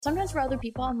Sometimes for other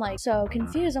people, I'm like so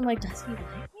confused. I'm like, does he like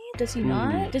me? Does he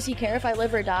not? Does he care if I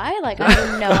live or die? Like, I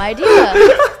have no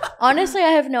idea. Honestly, I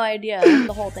have no idea.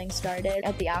 The whole thing started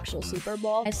at the actual Super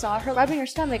Bowl. I saw her rubbing her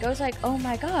stomach. I was like, oh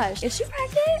my gosh, is she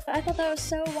pregnant? I thought that was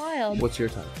so wild. What's your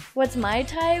type? What's my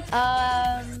type?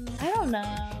 I don't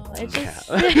know. It's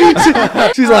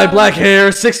just... She's like, black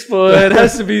hair, 6 foot, it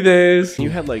has to be this. You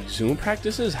had like Zoom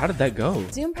practices? How did that go?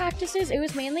 Zoom practices, it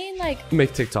was mainly in like...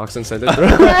 Make TikToks and send it through.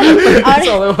 That's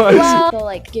all it was. Well, they'll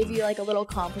like give you like a little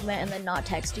compliment and then not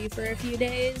text you for a few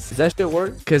days. Does that shit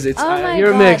work? Because it's, I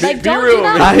hear a mix. Like, be don't real. do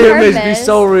that I on hear a mix. Be purpose.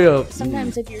 so real.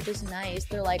 Sometimes if you're just nice,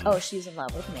 they're like, oh, she's in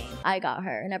love with me. I got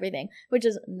her and everything, which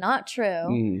is not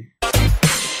true.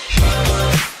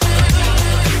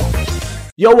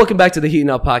 Yo, welcome back to the Heating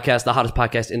Up Podcast, the hottest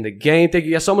podcast in the game. Thank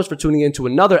you guys so much for tuning in to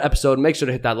another episode. Make sure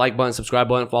to hit that like button, subscribe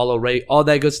button, follow, rate, all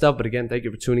that good stuff. But again, thank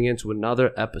you for tuning in to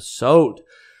another episode.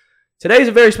 Today is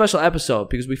a very special episode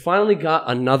because we finally got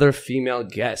another female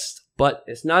guest. But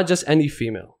it's not just any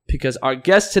female, because our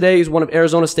guest today is one of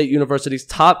Arizona State University's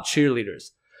top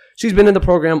cheerleaders. She's been in the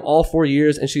program all 4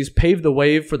 years, and she's paved the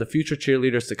way for the future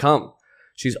cheerleaders to come.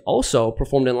 She's also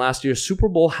performed in last year's Super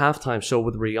Bowl halftime show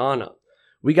with Rihanna.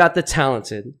 We got the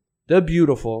talented, the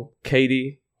beautiful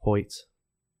Katie Hoyt.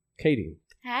 Katie.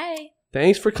 Hi.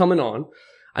 Thanks for coming on.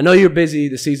 I know you're busy.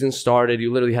 The season started.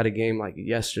 You literally had a game like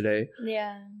yesterday.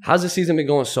 Yeah. How's the season been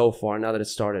going so far now that it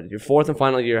started? Your fourth and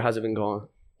final year, how's it been going?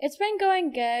 It's been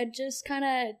going good. Just kind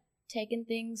of taking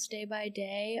things day by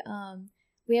day.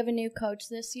 We have a new coach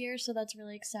this year, so that's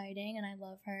really exciting, and I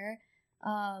love her.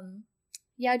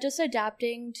 Yeah, just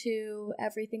adapting to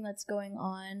everything that's going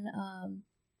on.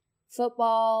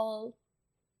 Football,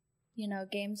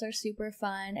 games are super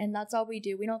fun, and that's all we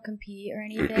do. We don't compete or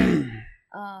anything.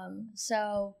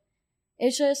 So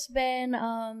it's just been,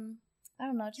 I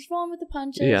don't know, just rolling with the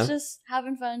punches, just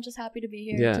having fun, just happy to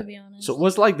be here, to be honest. So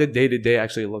what's like the day-to-day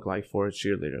actually look like for a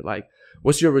cheerleader? Like,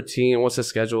 what's your routine? What's the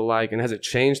schedule like? And has it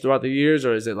changed throughout the years,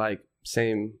 or is it like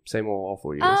same old all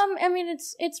 4 years? I mean,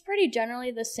 it's pretty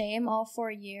generally the same all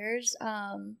 4 years.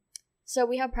 So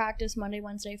we have practice Monday,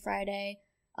 Wednesday, Friday,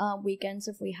 weekends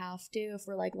if we have to, if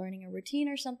we're like learning a routine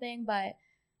or something. But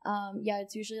yeah,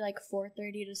 it's usually like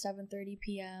 4:30 to 7:30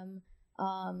 p.m.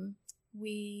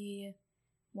 We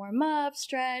warm up,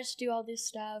 stretch, do all this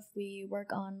stuff. We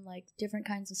work on like different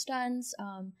kinds of stunts,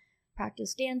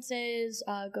 practice dances,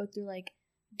 go through like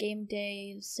game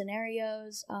day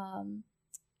scenarios,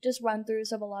 just run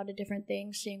throughs of a lot of different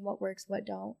things, seeing what works, what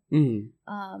don't.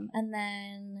 And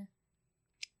then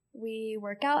we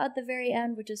work out at the very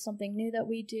end, which is something new that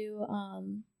we do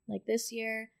like this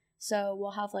year. So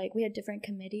we'll have we had different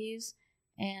committees,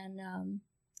 and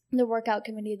the workout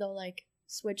committee, they'll like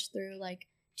switch through like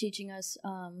teaching us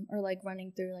or like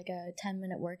running through like a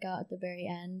 10-minute workout at the very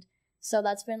end. So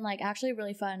that's been like actually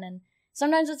really fun, and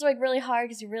sometimes it's like really hard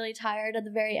because you're really tired at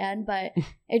the very end, but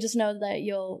I just know that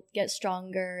you'll get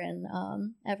stronger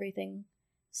and everything.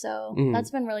 So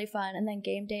that's been really fun. And then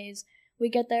game days, we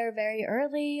get there very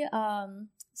early,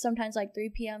 sometimes like 3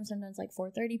 p.m., sometimes like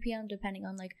 4:30 p.m., depending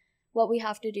on like what we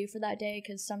have to do for that day,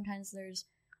 because sometimes there's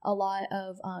a lot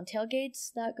of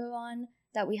tailgates that go on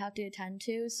that we have to attend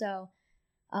to. So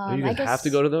you I guess, have to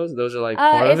go to those? Those are like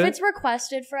part of it? If it's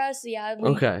requested for us, yeah,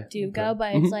 we do go,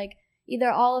 but it's like either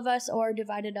all of us or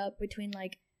divided up between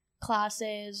like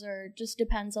classes, or just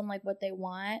depends on like what they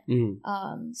want.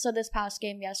 So this past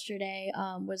game yesterday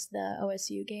was the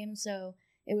OSU game, so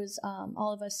it was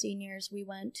all of us seniors. We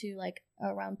went to like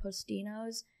around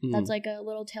Postino's. That's like a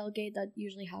little tailgate that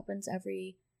usually happens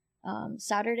every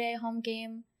Saturday home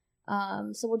game.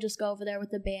 So we'll just go over there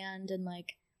with the band and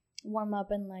like warm up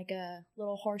in like a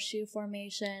little horseshoe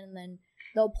formation, and then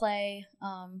they'll play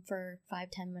for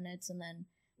 5-10 minutes, and then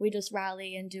we just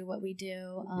rally and do what we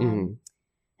do.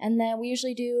 And then we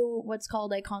usually do what's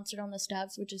called a concert on the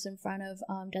steps, which is in front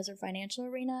of Desert Financial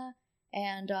Arena.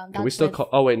 And can we still call?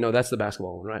 Oh wait, no, that's the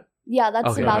basketball one, right? Yeah,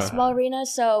 that's the basketball arena.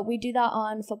 So we do that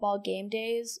on football game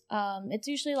days. It's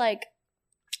usually like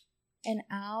an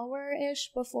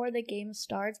hour-ish before the game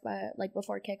starts, but like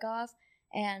before kickoff.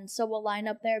 And so we'll line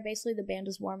up there. Basically, the band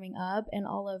is warming up, and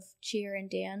all of cheer and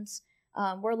dance,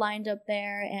 we're lined up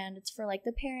there, and it's for like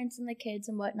the parents and the kids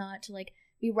and whatnot to like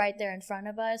be right there in front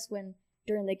of us when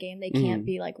during the game they can't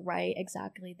be like right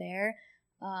exactly there.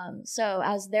 So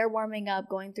as they're warming up,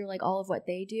 going through like all of what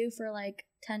they do for like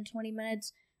 10-20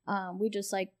 minutes, we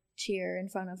just like cheer in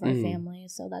front of our family.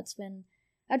 So that's been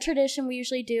a tradition we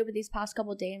usually do. But these past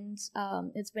couple days,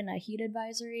 it's been a heat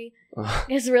advisory.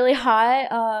 It's really hot,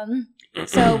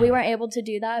 so we weren't able to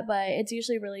do that, but it's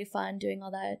usually really fun doing all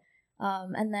that.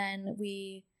 And then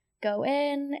we go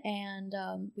in and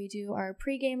we do our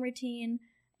pregame routine,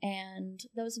 and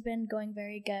those have been going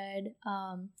very good.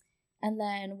 And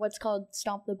then what's called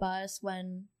Stomp the Bus,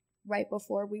 when right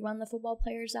before we run the football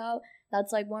players out,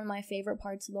 that's like one of my favorite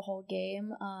parts of the whole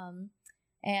game.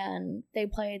 And they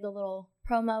play the little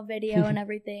promo video and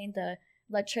everything, the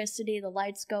electricity, the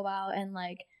lights go out, and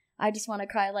like I just want to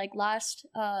cry. Like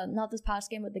not this past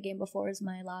game, but the game before is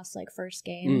my last like first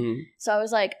game. So I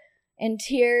was like in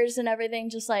tears and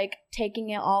everything, just like taking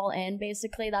it all in.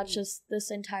 Basically, that's just this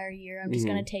entire year. I'm just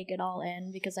gonna take it all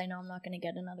in because I know I'm not gonna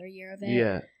get another year of it.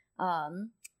 Yeah.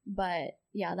 But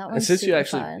yeah, that one's since super you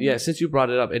actually fun. Since you brought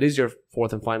it up, it is your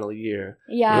fourth and final year.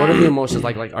 Yeah. What are the emotions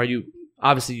like? Like, are you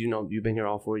obviously you've been here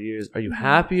all 4 years? Are you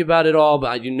happy about it all?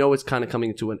 But it's kind of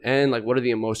coming to an end. Like, what are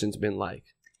the emotions been like?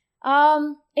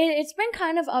 It's been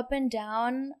kind of up and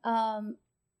down.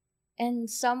 In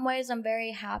some ways, I'm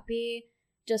very happy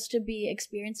just to be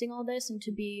experiencing all this and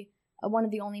to be one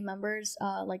of the only members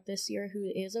like this year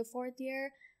who is a fourth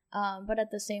year. But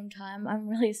at the same time, I'm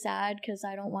really sad because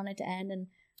I don't want it to end, and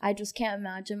I just can't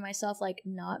imagine myself like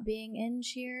not being in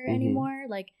cheer anymore.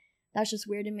 Like, that's just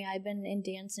weird to me. I've been in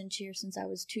dance and cheer since I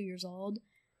was 2 years old.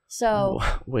 So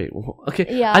wait, okay.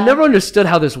 Yeah. I never understood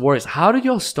how this works. How did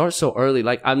y'all start so early?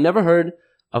 Like, I've never heard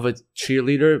of a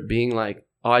cheerleader being like,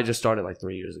 oh, I just started like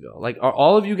 3 years ago. Like, are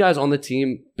all of you guys on the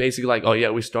team basically like, oh yeah,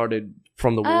 we started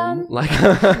from the womb? Like,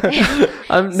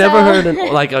 I've never heard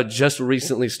a just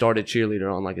recently started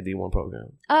cheerleader on like a D1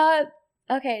 program.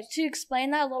 Okay, to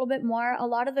explain that a little bit more, a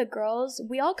lot of the girls,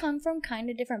 we all come from kind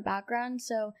of different backgrounds.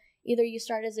 So either you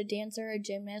start as a dancer, a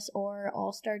gymnast, or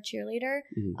all-star cheerleader,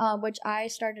 which I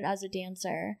started as a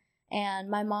dancer. And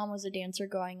my mom was a dancer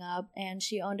growing up, and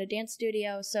she owned a dance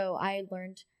studio, so I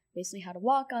learned basically how to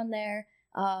walk on there.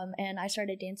 And I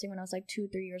started dancing when I was like 2-3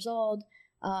 years old.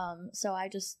 So I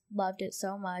just loved it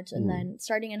so much. And then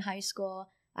starting in high school,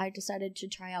 I decided to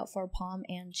try out for pom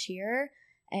and cheer.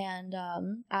 And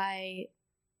I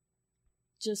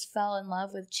just fell in love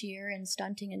with cheer and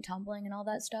stunting and tumbling and all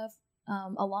that stuff,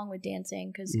 along with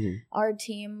dancing, because our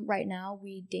team right now,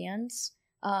 we dance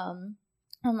on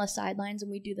the sidelines,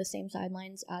 and we do the same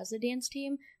sidelines as the dance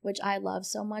team, which I love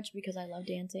so much because I love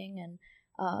dancing.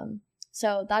 And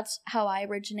so that's how I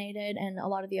originated, and a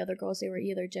lot of the other girls, they were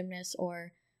either gymnasts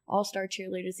or all-star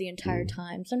cheerleaders the entire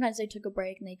time. Sometimes they took a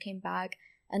break and they came back,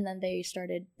 and then they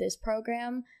started this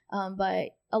program.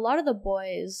 But a lot of the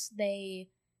boys, they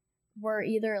were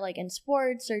either like in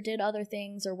sports or did other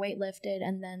things or weightlifted,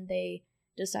 and then they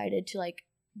decided to like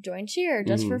join cheer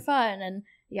just for fun. And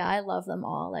yeah, I love them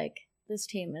all. Like, this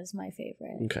team is my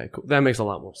favorite. Okay, cool. That makes a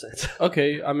lot more sense.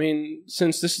 Okay, I mean,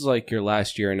 since this is like your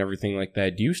last year and everything like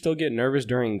that, do you still get nervous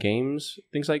during games,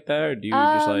 things like that, or do you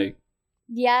just like...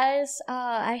 Yes,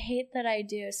 I hate that I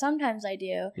do. Sometimes I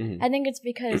do. I think it's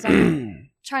because I'm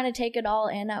trying to take it all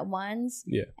in at once.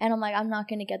 Yeah. And I'm like, I'm not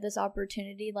going to get this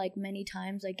opportunity like many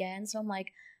times again. So I'm like,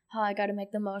 oh, I got to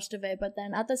make the most of it. But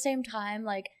then at the same time,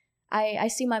 like, I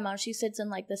see my mom, she sits in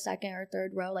like the second or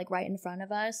third row, like right in front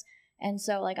of us. And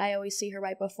so like, I always see her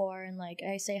right before, and like,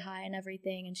 I say hi and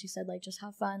everything. And she said, like, just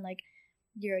have fun. Like,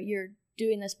 you're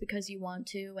doing this because you want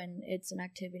to, and it's an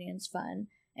activity and it's fun.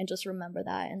 And just remember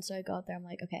that. And so I go out there, I'm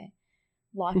like, okay,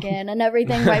 lock in and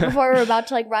everything. Right before we're about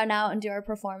to like run out and do our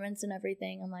performance and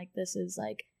everything, I'm like, this is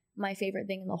like my favorite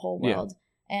thing in the whole world.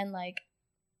 Yeah. And like,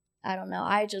 I don't know,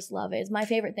 I just love it. My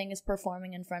favorite thing is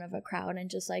performing in front of a crowd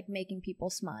and just like making people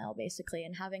smile, basically,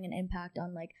 and having an impact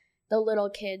on like the little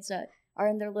kids that are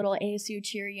in their little ASU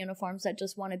cheer uniforms that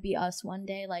just want to be us one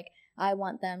day. Like, I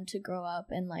want them to grow up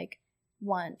and like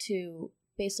want to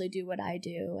basically do what I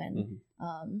do, and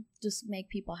just make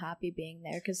people happy being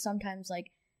there, because sometimes like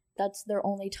that's their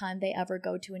only time they ever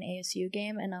go to an ASU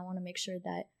game, and I want to make sure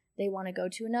that they want to go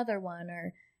to another one,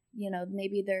 or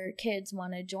maybe their kids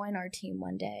want to join our team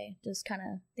one day, just kind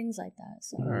of things like that.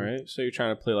 So. All right, so you're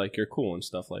trying to play like you're cool and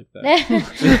stuff like that.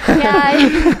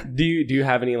 Yeah. Do you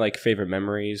have any like favorite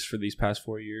memories for these past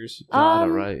 4 years?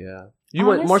 Right, yeah. You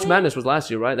went March Madness was last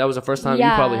year, right? That was the first time you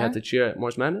probably had to cheer at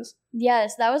March Madness?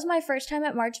 Yes, that was my first time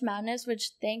at March Madness,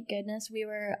 which thank goodness we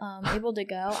were able to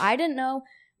go. I didn't know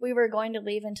we were going to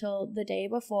leave until the day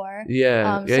before.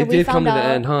 Yeah, so it did come to the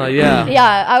end, huh? Yeah.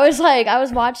 Yeah, I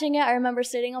was watching it. I remember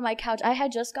sitting on my couch. I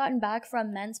had just gotten back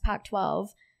from men's Pac-12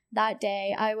 that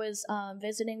day. I was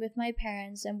visiting with my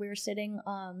parents, and we were sitting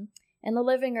in the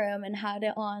living room and had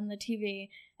it on the TV.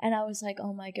 And I was like,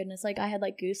 oh my goodness, like I had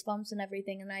like goosebumps and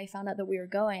everything. And I found out that we were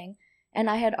going, and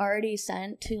I had already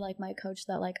sent to like my coach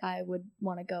that like I would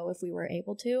want to go if we were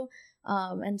able to.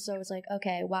 And so it was like,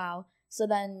 okay, wow. So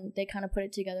then they kind of put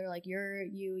it together, like you're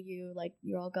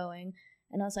all going.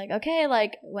 And I was like, okay,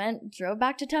 like drove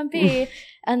back to Tempe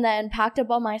and then packed up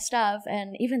all my stuff.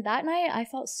 And even that night I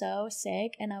felt so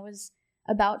sick and I was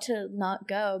about to not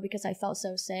go because I felt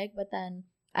so sick. But then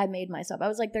I made myself. I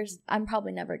was like, I'm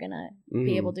probably never going to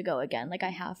be able to go again. Like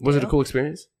I have to. Was it a cool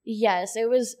experience? Yes, it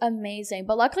was amazing.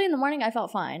 But luckily in the morning I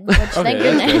felt fine, which thank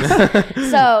goodness.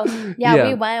 So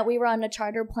yeah, we were on a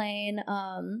charter plane.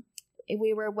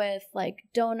 We were with like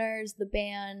donors, the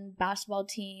band, basketball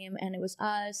team, and it was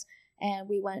us. And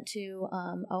we went to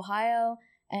Ohio,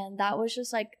 and that was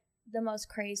just like the most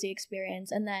crazy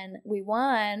experience. And then we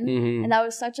won, and that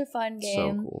was such a fun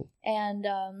game. So cool. And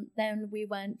then we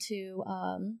went to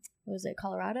what was it,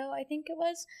 Colorado, I think it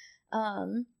was,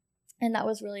 and that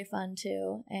was really fun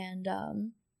too. And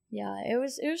it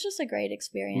was just a great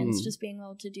experience, just being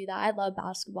able to do that. I love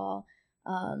basketball,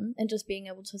 and just being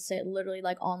able to sit literally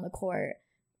like on the court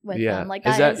with them. Like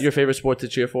is that your favorite sport to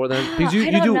cheer for then? Because you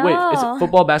do know. Wait, is it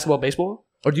football, basketball, baseball?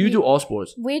 Or do you do all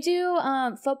sports? We do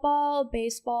football,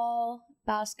 baseball,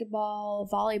 basketball,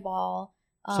 volleyball.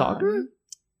 Soccer?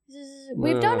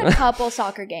 We've done a couple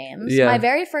soccer games. Yeah. My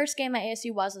very first game at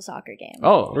ASU was a soccer game.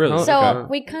 Oh, really? So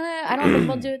we kind of, I don't think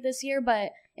we'll do it this year,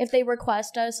 but if they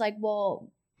request us, like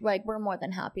we're more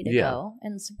than happy to go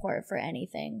and support for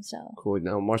anything. So cool.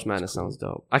 Now March Madness sounds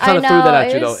dope. I kind of threw that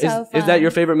at you though. Is that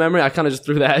your favorite memory? I kind of just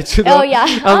threw that at you though. Oh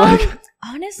yeah.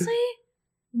 Honestly,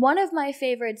 one of my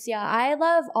favorites. Yeah, I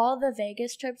love all the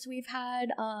Vegas trips we've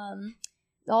had.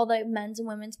 All the men's and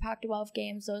women's Pac-12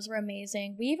 games. Those were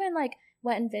amazing. We even like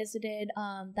went and visited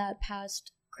that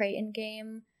past Creighton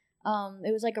game.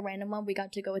 It was like a random one. We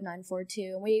got to go with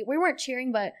 942. We weren't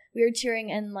cheering, but we were cheering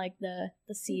in like the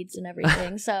seats and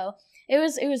everything. So it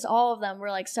was all of them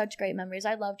were like such great memories.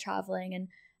 I love traveling,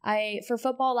 and for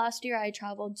football last year I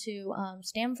traveled to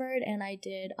Stanford, and I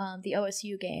did the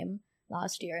OSU game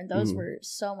last year, and those were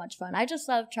so much fun. I just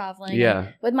love traveling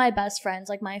with my best friends,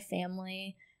 like my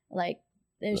family. Like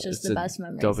it was just the best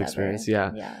memories. Dope ever. Experience,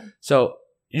 yeah. So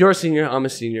you're a senior, I'm a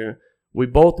senior. We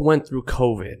both went through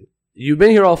COVID. You've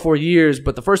been here all 4 years,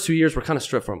 but the first 2 years were kind of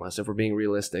stripped from us, if we're being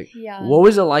realistic. Yeah. What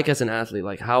was it like as an athlete?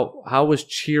 Like, how was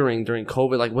cheering during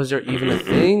COVID? Like, was there even a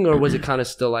thing, or was it kind of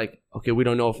still like, okay, we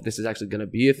don't know if this is actually going to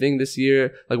be a thing this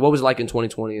year? Like, what was it like in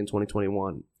 2020 and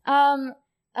 2021?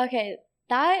 Okay,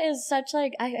 that is such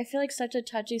like, I feel like such a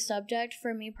touchy subject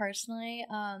for me personally.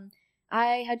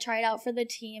 I had tried out for the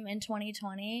team in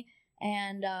 2020,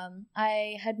 and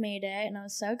I had made it, and I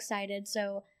was so excited.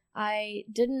 So I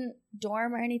didn't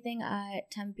dorm or anything at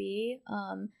Tempe.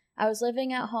 I was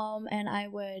living at home, and I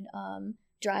would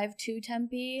drive to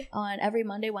Tempe on every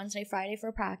Monday, Wednesday, Friday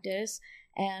for practice.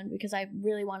 And because I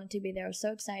really wanted to be there, I was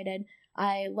so excited.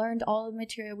 I learned all the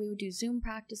material. We would do Zoom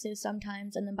practices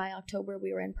sometimes, and then by October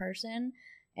we were in person.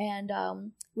 And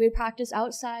we would practice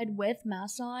outside with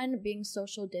masks on, being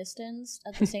social distanced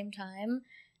at the same time.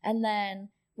 And then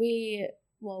we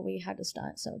had to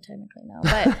stunt, so technically no.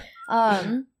 But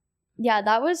yeah,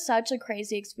 that was such a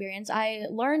crazy experience. I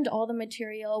learned all the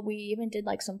material. We even did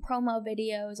like some promo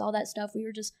videos, all that stuff. We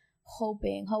were just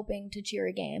hoping to cheer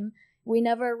a game. We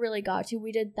never really got to.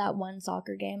 We did that one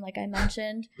soccer game, like I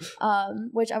mentioned,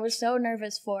 which I was so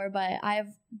nervous for, but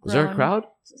I've grown. Was there a crowd?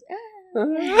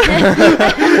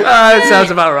 It sounds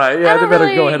about right. Yeah, they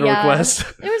better go ahead and request.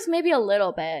 It was maybe a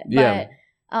little bit, but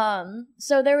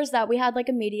so there was that. We had like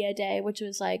a media day, which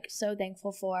was like so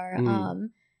thankful for.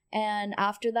 And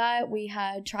after that, we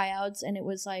had tryouts, and it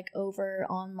was like over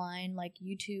online, like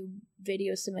YouTube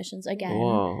video submissions again.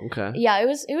 Whoa, okay. Yeah, it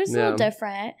was a little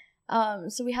different.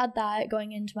 So we had that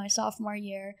going into my sophomore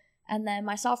year. And then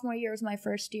my sophomore year was my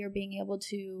first year being able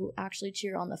to actually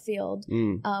cheer on the field.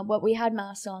 But we had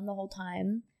masks on the whole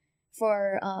time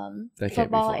for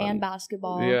football and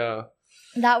basketball. Yeah.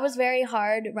 That was very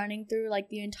hard running through like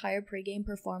the entire pregame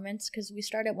performance, because we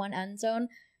start at one end zone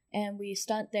and we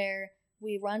stunt there.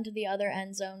 We run to the other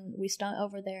end zone. We stunt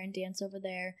over there and dance over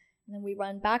there. And then we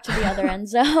run back to the other end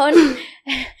zone.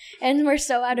 And we're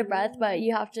so out of breath, but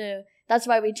you have to... That's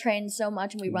why we train so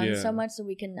much and we run so much, so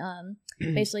we can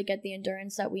basically get the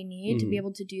endurance that we need to be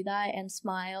able to do that and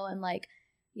smile and like,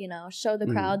 you know, show the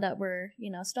crowd that we're,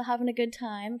 you know, still having a good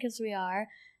time, because we are.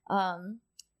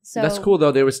 So that's cool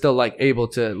though. They were still like able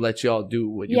to let y'all do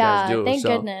what you guys do. Thank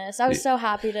goodness. I was so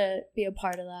happy to be a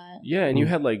part of that. Yeah, and you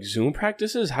had like Zoom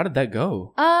practices. How did that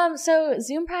go? So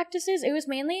Zoom practices, it was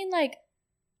mainly in like,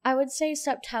 I would say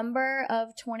September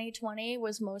of 2020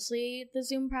 was mostly the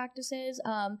Zoom practices.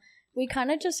 We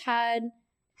kind of just had...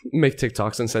 Make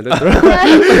TikToks and send it through.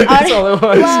 That's all it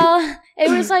was. Well, it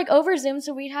was like over Zoom,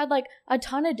 so we had like a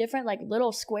ton of different like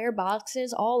little square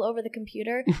boxes all over the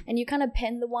computer, and you kind of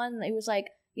pinned the one. It was like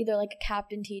either like a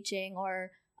captain teaching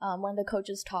or one of the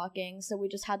coaches talking, so we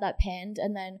just had that pinned,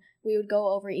 and then we would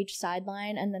go over each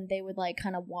sideline, and then they would like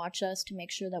kind of watch us to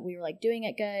make sure that we were like doing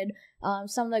it good.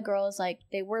 Some of the girls, like,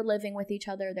 they were living with each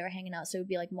other, they were hanging out, so it would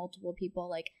be like multiple people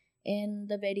like in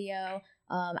the video.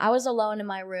 I was alone in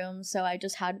my room, so I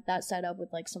just had that set up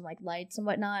with like some like lights and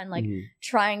whatnot, and like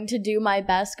trying to do my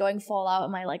best, going full out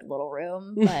in my like little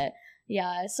room. But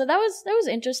yeah, so that was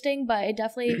interesting, but it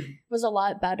definitely was a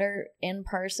lot better in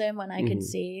person when I could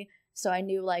see. So I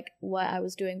knew like what I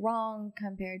was doing wrong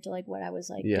compared to like what I was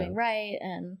like doing right,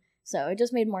 and so it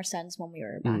just made more sense when we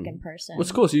were back in person.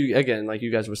 What's cool, so you, again, like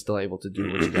you guys were still able to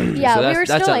do what you guys do. Yeah, so we were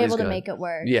still able to make it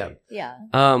work. Yeah. Yeah.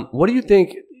 What do you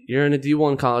think? You're in a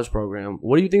D1 college program.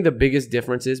 What do you think the biggest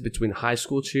difference is between high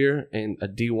school cheer and a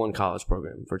D1 college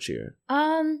program for cheer?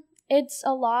 It's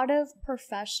a lot of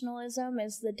professionalism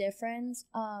is the difference.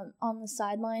 On the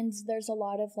sidelines, there's a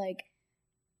lot of like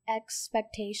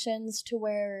expectations to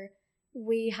where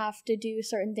we have to do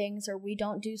certain things or we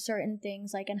don't do certain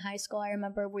things. Like in high school, I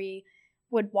remember we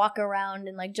would walk around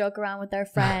and like joke around with our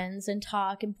friends and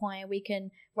talk and point. We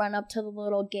can run up to the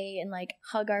little gate and like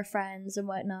hug our friends and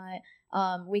whatnot.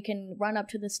 We can run up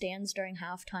to the stands during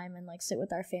halftime and like sit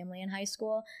with our family in high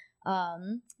school,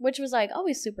 which was like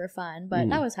always super fun, but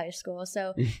that was high school.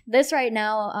 So this right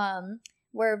now,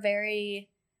 we're very,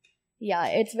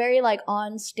 it's very like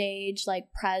on stage, like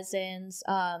presence,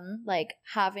 like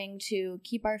having to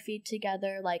keep our feet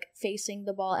together, like facing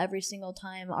the ball every single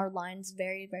time. Our line's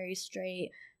very, very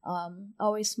straight,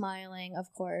 always smiling,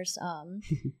 of course,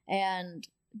 and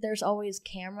there's always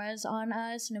cameras on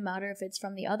us, no matter if it's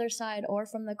from the other side or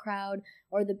from the crowd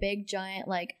or the big giant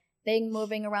like thing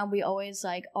moving around. We always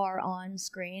like are on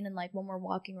screen, and like when we're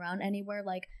walking around anywhere,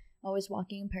 like always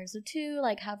walking in pairs of two,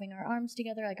 like having our arms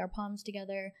together, like our palms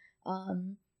together,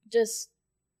 just,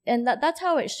 and that's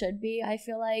how it should be, I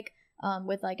feel like,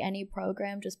 with like any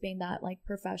program, just being that like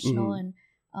professional. And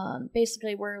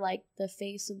basically we're like the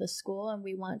face of the school, and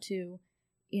we want to,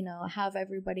 you know, have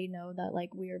everybody know that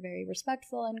like we are very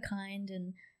respectful and kind,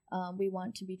 and we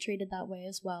want to be treated that way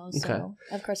as well. So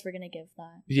of course we're gonna give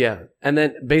that. Yeah. And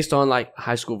then based on like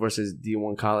high school versus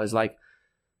D1 college, like,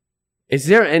 is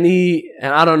there any,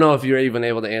 and I don't know if you're even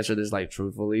able to answer this like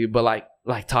truthfully, but like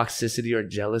toxicity or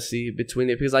jealousy between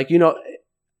it? Because like, you know,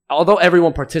 although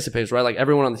everyone participates, right? Like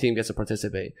everyone on the team gets to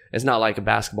participate. It's not like a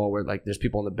basketball where like there's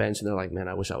people on the bench and they're like, man,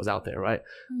 I wish I was out there, right?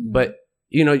 But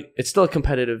you know, it's still a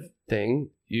competitive thing.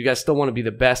 You guys still want to be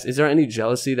the best. Is there any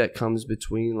jealousy that comes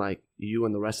between like you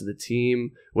and the rest of the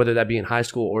team, whether that be in high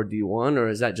school or D1, or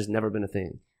has that just never been a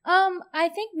thing? I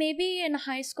think maybe in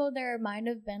high school there might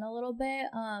have been a little bit.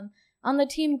 On the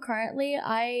team currently,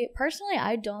 I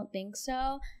don't think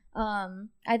so.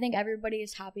 I think everybody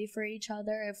is happy for each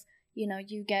other. If, you know,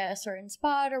 you get a certain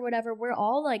spot or whatever, we're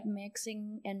all like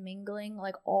mixing and mingling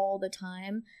like all the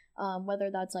time. Whether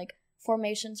that's like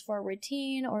formations for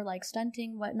routine or like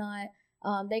stunting, whatnot.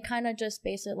 They kind of just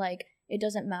base it like it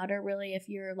doesn't matter really if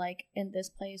you're like in this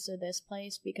place or this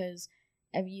place, because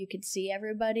you could see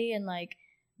everybody, and like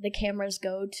the cameras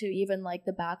go to even like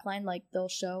the back line, like they'll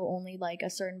show only like a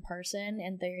certain person,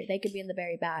 and they could be in the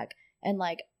very back, and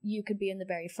like you could be in the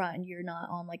very front and you're not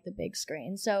on like the big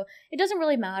screen. So it doesn't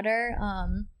really matter.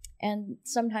 And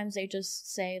sometimes they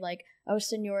just say like, oh,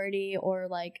 seniority or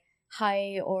like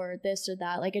height or this or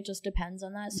that, like it just depends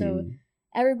on that. So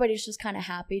everybody's just kind of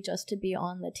happy just to be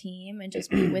on the team and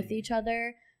just be with each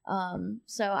other.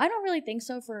 So I don't really think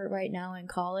so for right now in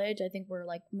college. I think we're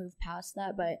like moved past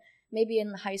that, but maybe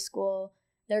in high school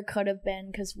there could have been,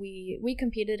 because we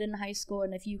competed in high school,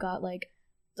 and if you got like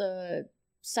the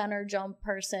center jump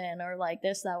person or like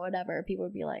this, that, whatever, people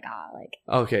would be like,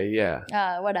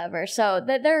 whatever. So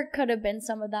there could have been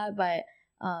some of that, but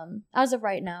as of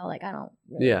right now, like I don't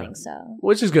really think so.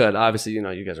 Which is good. Obviously, you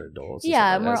know, you guys are adults.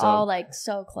 Yeah, and we're all like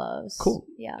so close. Cool.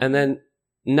 Yeah. And then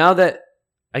now that,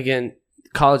 again,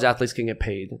 college athletes can get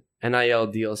paid, NIL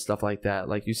deals, stuff like that.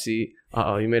 Like you see,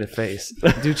 you made a face.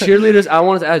 Do cheerleaders, I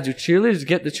wanted to ask, do cheerleaders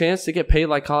get the chance to get paid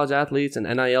like college athletes and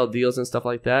NIL deals and stuff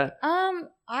like that?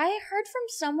 I heard from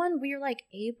someone we were like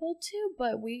able to,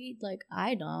 but we like,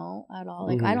 I don't at all.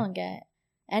 Like I don't get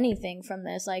anything from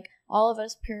this. Like all of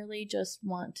us purely just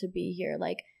want to be here.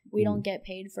 Like we don't get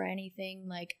paid for anything.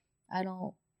 Like I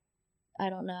don't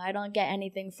know. I don't get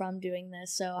anything from doing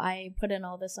this. So I put in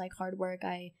all this like hard work.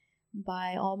 I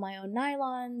buy all my own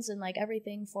nylons and like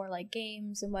everything for like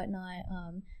games and whatnot,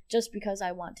 just because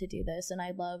I want to do this, and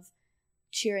I love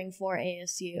cheering for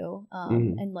ASU,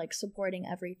 and like supporting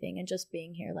everything and just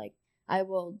being here. Like I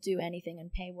will do anything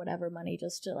and pay whatever money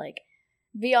just to like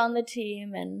be on the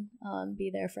team and be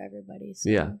there for everybody. So,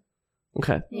 yeah.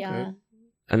 Okay. Yeah.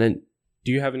 And then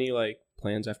do you have any like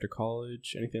plans after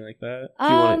college? Anything like that?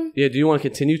 Do you want to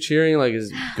continue cheering? Like,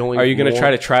 is going? Are you going to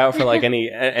try to try out for like any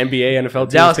NBA, NFL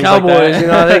teams? Dallas Cowboys, like you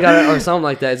know, they got or something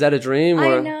like that. Is that a dream? Or?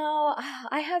 I know.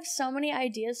 I have so many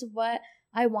ideas of what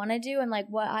I want to do and like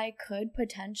what I could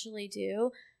potentially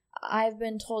do. I've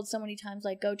been told so many times,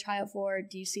 like, go try out for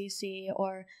DCC,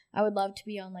 or I would love to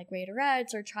be on like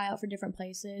Raiderettes or try out for different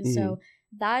places. So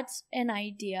that's an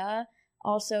idea.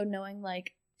 Also knowing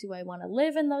like, do I want to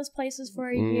live in those places for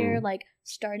a year, like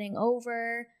starting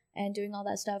over and doing all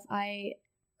that stuff. I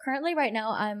currently right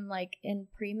now I'm like in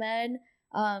pre-med,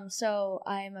 so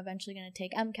I'm eventually going to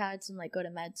take MCATs and like go to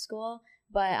med school,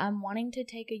 but I'm wanting to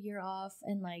take a year off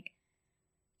and like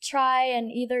try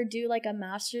and either do like a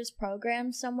master's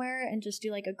program somewhere and just do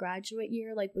like a graduate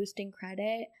year, like boosting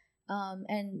credit,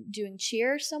 and doing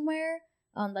cheer somewhere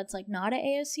that's like not at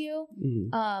ASU,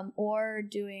 or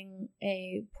doing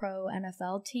a pro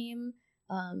NFL team,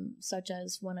 such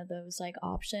as one of those like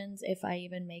options if I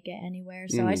even make it anywhere.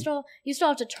 So you still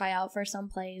have to try out for some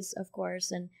place, of course,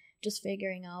 and just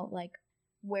figuring out like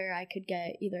where I could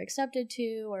get either accepted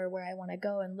to or where I want to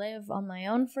go and live on my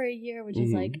own for a year, which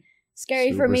is like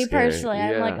scary for me personally.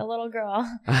 I'm like a little girl.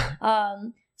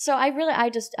 So I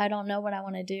don't know what I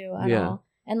want to do at all.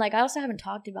 And like I also haven't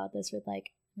talked about this with like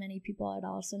many people at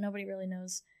all, so nobody really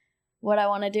knows what I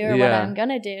want to do or what I'm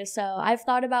gonna do. So I've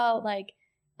thought about like,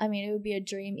 I mean, it would be a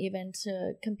dream even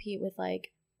to compete with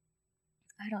like,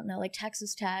 I don't know, like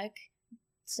Texas Tech,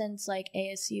 since like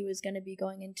ASU is going to be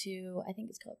going into, I think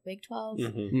it's called Big 12,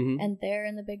 and they're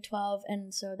in the Big 12,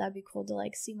 and so that'd be cool to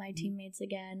like see my teammates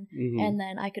again, and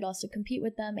then I could also compete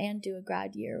with them and do a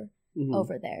grad year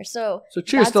over there. So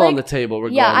cheer's still on the table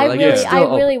regardless. Yeah,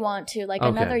 I really want to like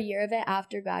another year of it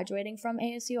after graduating from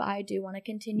ASU. I do want to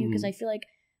continue because I feel like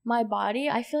my body,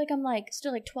 I feel like I'm like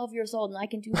still like 12 years old and I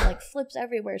can do like flips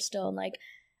everywhere still, and like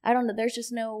I don't know, there's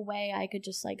just no way I could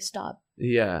just like stop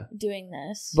doing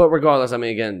this. But regardless, I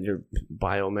mean, again, you're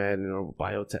biomed, you know,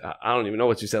 biotech. I don't even know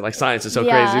what you said. Like, science is so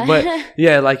crazy. But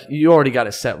yeah, like you already got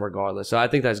it set regardless. So I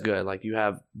think that's good. Like you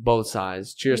have both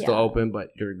sides. Cheer's still open, but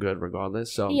you're good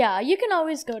regardless. So yeah, you can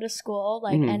always go to school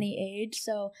like any age.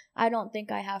 So I don't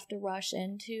think I have to rush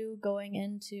into going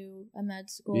into a med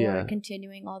school or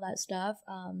continuing all that stuff.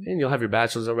 And you'll have your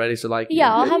bachelor's already. So like,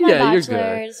 I'll have my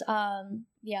bachelor's.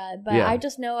 But Yeah. I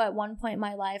just know at one point in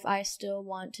my life I still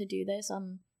want to do this.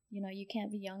 You know, you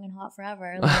can't be young and hot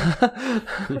forever.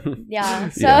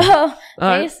 Like, so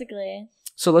basically.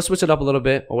 So let's switch it up a little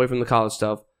bit away from the college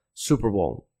stuff. Super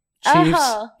Bowl. Chiefs,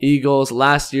 Eagles.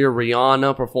 Last year,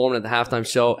 Rihanna performed at the halftime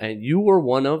show, and you were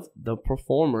one of the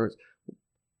performers.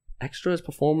 Extras,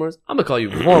 performers? I'm going to call you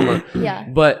performer.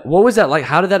 But what was that like?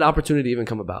 How did that opportunity even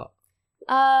come about?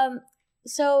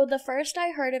 So the first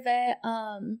I heard of it,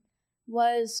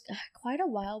 was quite a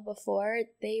while before.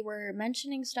 They were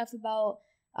mentioning stuff about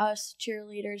us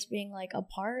cheerleaders being like a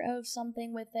part of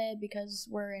something with it because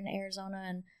we're in Arizona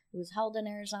and it was held in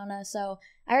Arizona. So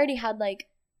I already had like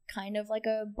kind of like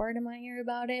a bird in my ear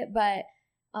about it, but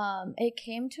it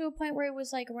came to a point where it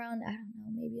was like around, I don't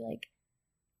know, maybe like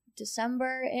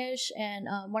December-ish, and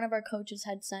one of our coaches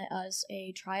had sent us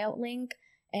a tryout link,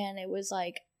 and it was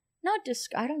like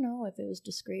I don't know if it was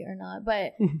discreet or not,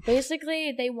 but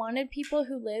basically they wanted people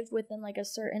who lived within like a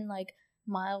certain like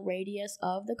mile radius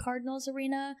of the Cardinals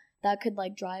arena that could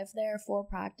like drive there for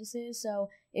practices. So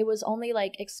it was only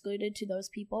like excluded to those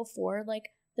people for like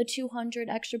the 200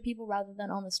 extra people rather than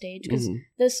on the stage, because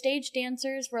the stage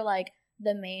dancers were like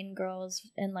the main girls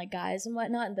and like guys and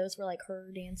whatnot, and those were like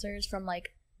her dancers from like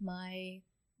my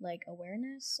like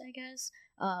awareness, I guess.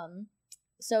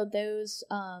 So those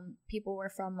people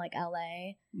were from like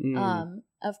LA,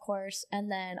 of course,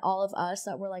 and then all of us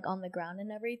that were like on the ground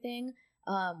and everything,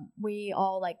 we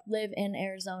all like live in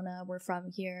Arizona. We're from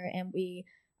here, and we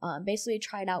basically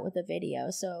tried out with a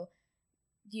video. So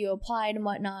you applied and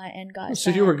whatnot and got So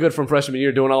you were good from freshman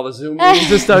year doing all the Zoom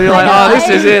meetings and stuff. You're like, oh, this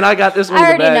is it. I got this one.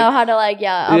 I already know how to like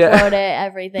upload it,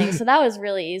 everything. So that was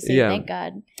really easy. Thank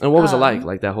God. And what was it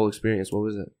like that whole experience? What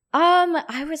was it?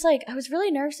 I was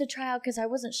really nervous to try out because I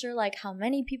wasn't sure like how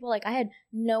many people, like I had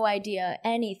no idea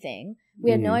anything.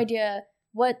 We had no idea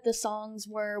what the songs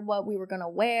were, what we were going to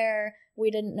wear. We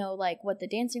didn't know like what the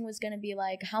dancing was going to be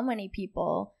like, how many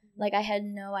people, like I had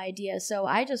no idea. So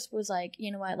I just was like,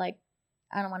 you know what, like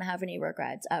I don't want to have any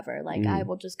regrets ever. Like I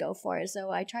will just go for it.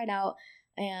 So I tried out,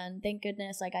 and thank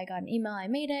goodness, like I got an email, I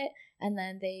made it. And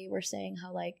then they were saying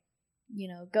how like, you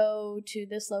know, go to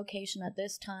this location at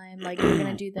this time, like you're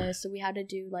gonna do this. So we had to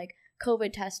do like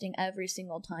COVID testing every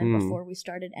single time before we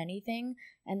started anything.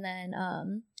 And then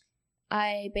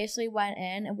I basically went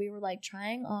in and we were like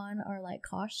trying on our like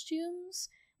costumes,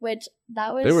 which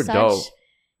that was They were dope.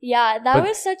 Yeah, that But-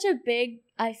 was such a big,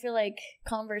 I feel like,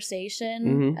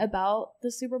 conversation about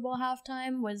the Super Bowl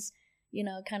halftime was, you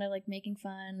know, kind of like making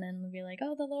fun and be like,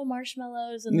 oh, the little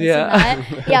marshmallows and this and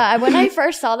that. Yeah, when I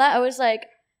first saw that, I was like,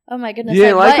 oh my goodness, You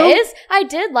didn't like what them? is? I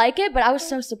did like it, but I was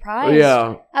so surprised.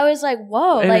 Yeah. I was like,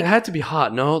 whoa. And like it had to be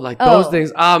hot, no? Like Oh. those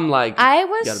things, I'm like, I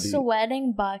gotta was be-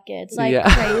 sweating buckets like Yeah.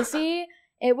 crazy.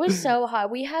 It was so hot.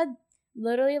 We had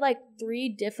literally like 3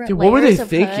 different dude, layers what were they of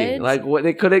thinking? hoods. Like, what,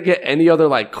 they couldn't get any other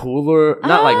like cooler,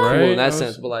 not like cool Right, in that that was-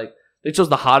 sense, but like they chose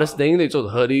the hottest thing. They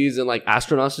chose hoodies and like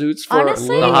astronaut suits for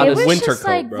Honestly, the it hottest. was winter just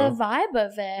coat, like bro. the vibe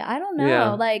of it. I don't know.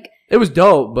 Yeah. Like, It was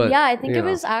dope, but yeah, I think you it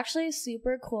know. was actually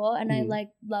super cool, and I Mhm. like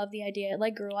love the idea. It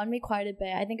like grew on me quite a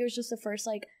bit. I think it was just the first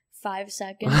like 5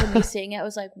 seconds of me seeing it. I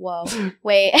was like, whoa,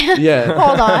 wait, Yeah.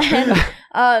 hold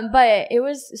on. But it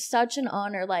was such an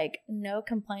honor. Like, no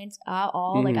complaints at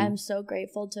all. Like, Mhm. I'm so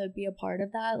grateful to be a part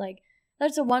of that. Like,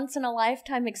 that's a once in a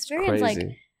lifetime experience. Crazy.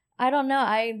 Like, I don't know.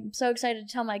 I'm so excited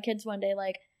to tell my kids one day,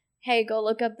 like, hey, go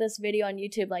look up this video on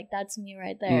YouTube. Like, that's me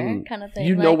right there, Mhm. kind of thing.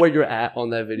 You know Like, where you're at on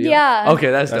that video? Yeah. Okay,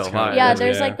 that's That's dope. kinda- Alright, yeah, that's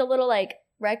there's yeah. like the little like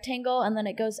rectangle, and then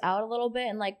it goes out a little bit,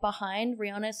 and like behind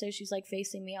Rihanna, so she's like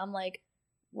facing me. I'm like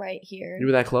right here. You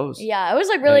were that close. Yeah, I was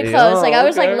like really Hey, close. Like I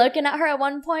was like okay. looking at her at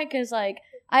one point because like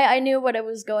I knew what it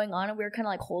was going on, and we were kind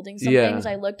of like holding some Yeah. things.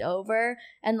 I looked over,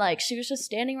 and like she was just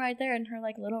standing right there in her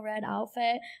like little red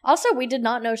outfit. Also, we did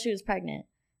not know she was pregnant.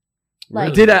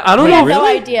 Like, Did I don't we had even no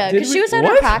really? idea Did because we- she was at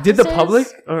her what? practices. Did the public?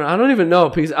 Or I don't even know.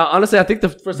 Because honestly, I think the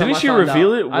first time Didn't I she found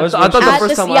reveal out, it? I Was thought when the she- At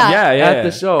first the- time yeah. Yeah. at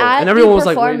the show, At and everyone the was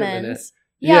like, "Wait a minute." performance.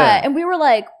 Yeah. Yeah, and we were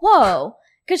like, "Whoa."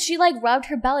 Because she like rubbed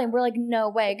her belly, and we're like, no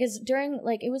way. Because during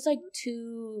like it was like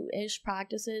 2-ish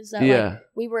practices that Yeah. like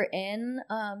we were in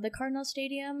the Cardinal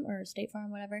Stadium or State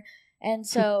Farm, whatever, and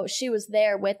so she was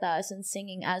there with us and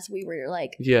singing as we were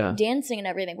like Yeah. dancing and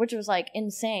everything, which was like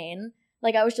insane.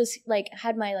 Like I was just like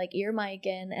had my like ear mic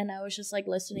in, and I was just like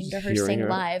listening to her Hearing sing her.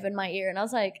 live in my ear, and I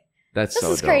was like, That's "This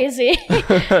so is dope. crazy.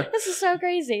 This is so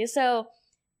crazy." So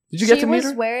Did you get she to meet was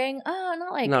her? wearing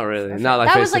not like Not really. for- Not like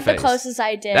that face was to like the face. closest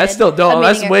I did. That's still of dope. meeting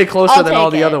That's her. way closer I'll than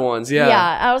all take the it. other ones. Yeah.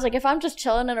 I was like, if I'm just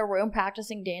chilling in a room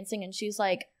practicing dancing and she's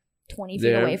like 20 feet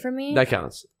There. away from me, That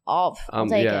counts. I'll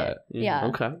take yeah. it. Yeah.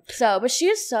 Okay. So, but she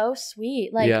is so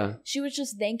sweet. Like, Yeah. she was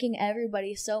just thanking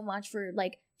everybody so much for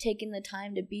like taking the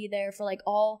time to be there for like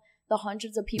all the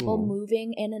hundreds of people Mm.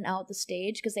 moving in and out the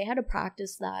stage because they had to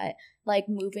practice that, like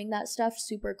moving that stuff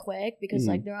super quick because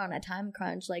like they're on a time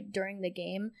crunch like during the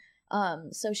game.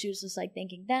 So she was just like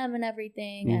thanking them and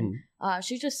everything, and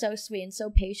she was just so sweet and so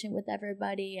patient with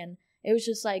everybody, and it was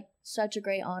just like such a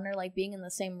great honor like being in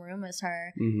the same room as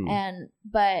her. Mhm. And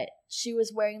but she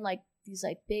was wearing like these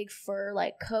like big fur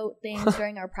like coat things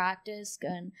during our practice,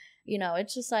 and you know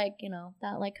it's just like, you know,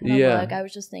 that like kind of Yeah. look. I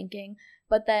was just thinking,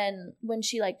 but then when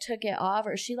she like took it off,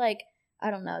 or she like,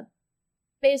 I don't know,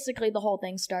 basically the whole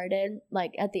thing started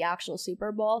like at the actual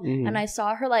Super Bowl, Mhm. and I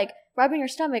saw her like rubbing her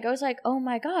stomach. I was like, oh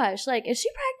my gosh, like, is she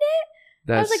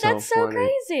pregnant? I was like, that's so funny.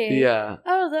 crazy. Yeah.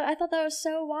 Oh, I thought that was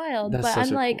so wild. That's but such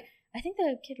I'm a like, cool- I think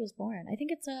the kid was born. I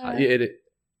think it's a. Yeah,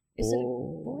 Is it a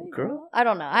Oh, boy? girl? Girl? I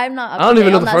don't know. I'm not. I don't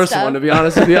even know the that first stuff. one, to be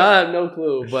honest with you. I have no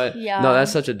clue. But Yeah. no,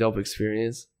 that's such a dope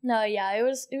experience. No, yeah, it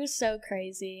was so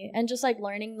crazy, and just like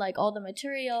learning like all the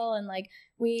material, and like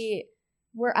we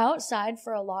were outside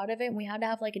for a lot of it, and we had to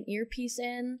have like an earpiece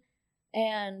in,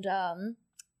 and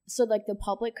so like the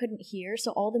public couldn't hear,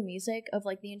 so all the music of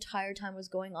like the entire time was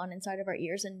going on inside of our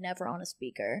ears and never on a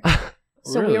speaker.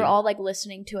 So we Really? were all like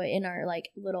listening to it in our like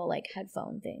little like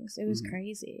headphone things. It was Mhm.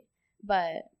 crazy,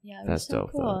 but yeah, it That's was so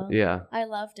dope, cool. though. Yeah. I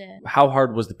loved it. How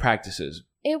hard was the practices?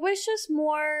 It was just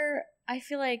more, I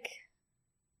feel like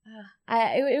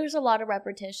it was a lot of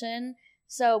repetition,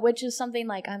 so which is something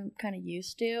like I'm kind of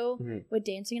used to Mhm. with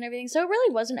dancing and everything, so it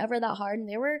really wasn't ever that hard, and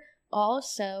they were all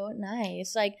so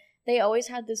nice. Like they always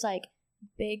had this like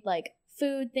big like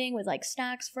food thing with like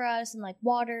snacks for us and like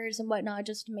waters and whatnot,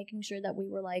 just making sure that we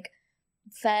were like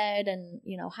fed and,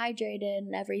 you know, hydrated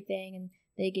and everything. And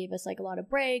they gave us like a lot of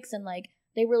breaks, and like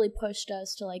they really pushed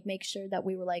us to like make sure that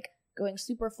we were like going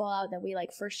super full out, that we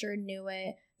like for sure knew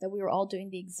it, that we were all doing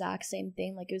the exact same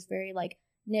thing. Like it was very like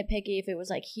nitpicky if it was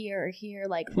like here or here,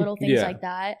 like little things Yeah. like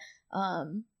that,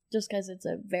 just because it's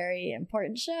a very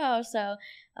important show. So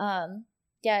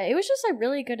yeah, it was just a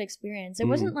really good experience. It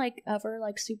wasn't like ever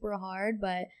like super hard,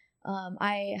 but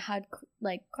I had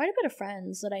like quite a bit of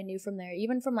friends that I knew from there,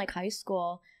 even from like high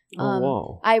school,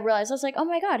 Whoa. I realized, I was like, oh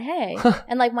my God, hey.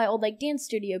 And like my old like dance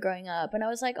studio growing up. And I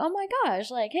was like, oh my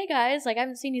gosh, like, hey guys, like I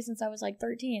haven't seen you since I was like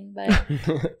 13. But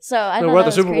so I thought we're at that the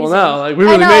was Super Bowl crazy. now. Like we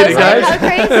really know, made I it, was like,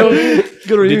 guys. how crazy.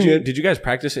 Good reunion. Did you guys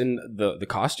practice in the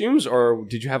costumes, or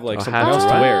did you have like something else to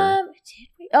wear? Did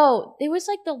we? Oh, it was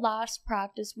like the last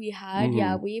practice we had. Mhm.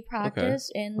 Yeah, we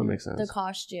practiced in That makes the sense.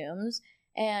 costumes.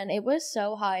 And it was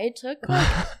so hot. It took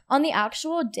like on the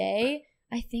actual day,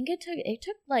 I think it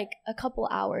took like a couple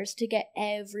hours to get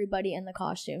everybody in the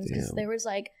costumes, because Damn. there was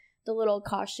like the little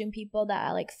costume people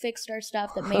that like fixed our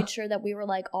stuff, that made sure that we were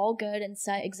like all good and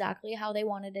set exactly how they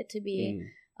wanted it to be.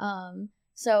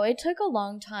 So it took a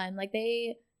long time. Like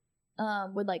they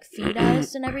would like feed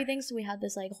us and everything, so we had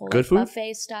this like whole Good like, food?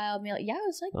 buffet style meal. Yeah, it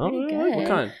was like pretty good. What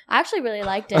kind? I actually really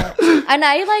liked it. And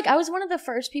I was one of the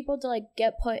first people to like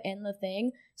get put in the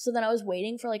thing. So then I was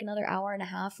waiting for like another hour and a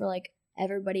half for like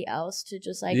everybody else to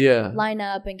just like line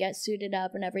up and get suited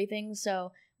up and everything.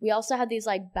 So we also had these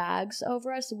like bags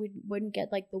over us so we wouldn't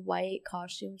get like the white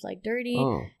costumes like dirty.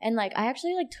 And like I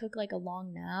actually like took like a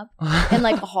long nap in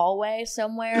like a hallway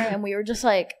somewhere, and we were just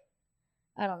like,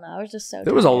 I don't know, I was just so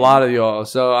There was a tired. lot of y'all,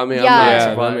 so I mean, Yeah. I'm not Yeah,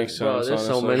 surprised. that makes Bro, sense, there's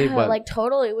so honestly. many, Yeah, but like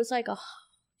total it was like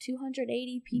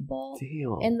 280 people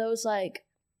damn. in those like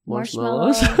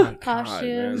Marshmallows? marshmallow Oh my God,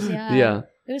 costumes. man. Yeah.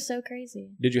 It was so crazy.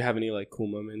 Did you have any like cool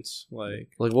moments? Like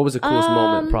Like, what was the coolest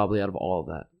moment probably out of all of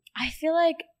that? I feel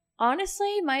like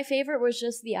honestly my favorite was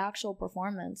just the actual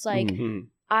performance. Like Mhm.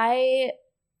 I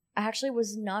actually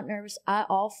was not nervous at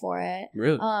all for it.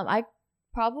 Really? I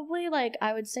probably like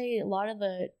I would say a lot of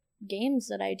the games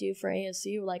that I do for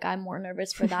ASU, like I'm more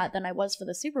nervous for that than I was for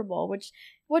the Super Bowl, which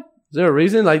Is there a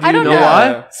reason? Like, do I you don't know know.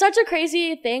 why? Such a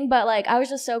crazy thing, but like I was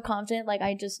just so confident, like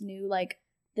I just knew like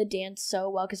the dance so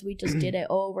well because we just did it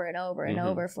over and over and Mhm.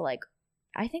 over for like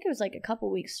I think it was like a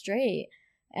couple weeks straight.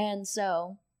 And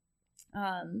so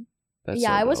That's yeah,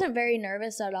 so I dope. wasn't very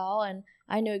nervous at all, and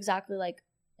I knew exactly like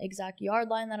exact yard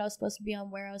line that I was supposed to be on,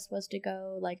 where I was supposed to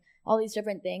go, like all these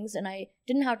different things, and I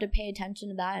didn't have to pay attention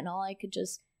to that, and all I could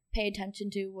just pay attention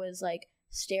to was like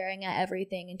staring at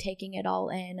everything and taking it all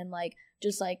in, and like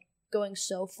just like going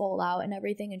so full out and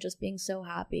everything, and just being so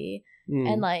happy.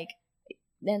 And like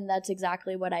then that's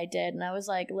exactly what I did, and I was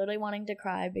like literally wanting to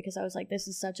cry because I was like, this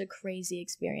is such a crazy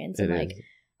experience. And It like is.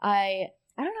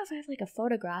 I don't know if I have like a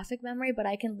photographic memory, but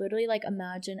I can literally like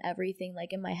imagine everything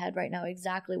like in my head right now,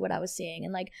 exactly what I was seeing.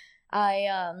 And like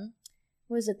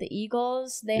was it the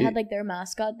Eagles? They had like their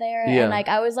mascot there, Yeah. and like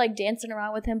I was like dancing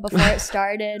around with him before it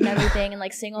started and everything, and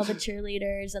like seeing all the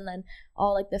cheerleaders, and then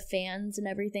all like the fans and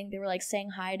everything. They were like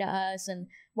saying hi to us, and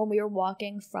when we were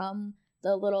walking from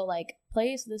the little like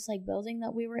place, this like building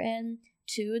that we were in,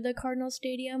 to the Cardinal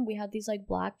Stadium, we had these like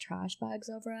black trash bags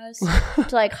over us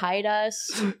to like hide us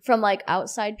from like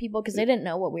outside people because they didn't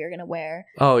know what we were gonna wear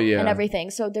Oh yeah. and everything.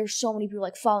 So there's so many people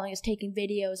like following us, taking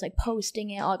videos, like posting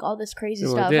it, like all this crazy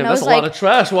You're stuff. like, damn, and I that's was a like, lot of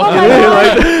trash oh walking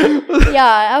my in. Like, yeah,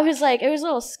 I was like, it was a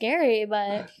little scary,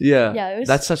 but yeah, yeah, it was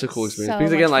that's such a cool experience. so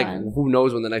Because again, much like, fun. who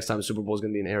knows when the next time Super Bowl is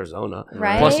going to be in Arizona?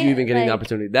 Right? Plus, you even getting the Like,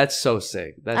 opportunity. That's so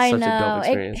sick. That's I such know a dope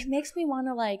experience. it makes me want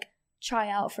to like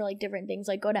try out for like different things,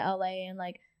 like go to LA and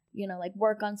like, you know, like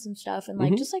work on some stuff and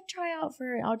like Mhm. just like try out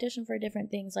for audition for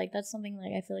different things. Like that's something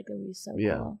like I feel like it would be so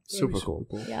Yeah, cool. super cool.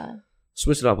 Yeah.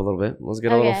 Switch it up a little bit. Let's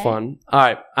get a little Okay. fun. All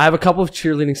right, I have a couple of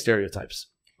cheerleading stereotypes.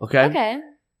 Okay. Okay.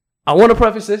 I want to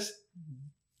preface this.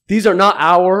 These are not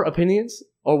our opinions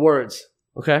or words.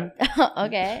 Okay.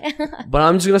 Okay. But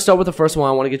I'm just gonna start with the first one.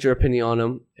 I want to get your opinion on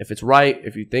them. If it's right,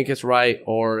 if you think it's right,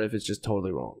 or if it's just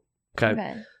totally wrong. Okay.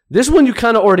 Okay. This one you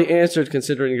kind of already answered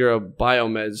considering you're a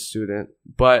biomed student,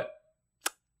 but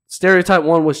stereotype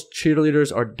one was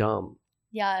cheerleaders are dumb.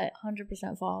 Yeah,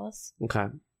 100% false. Okay.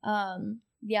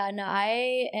 Yeah, no,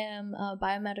 I am a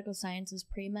biomedical sciences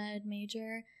pre-med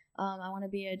major. I want to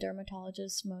be a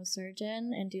dermatologist, Mohs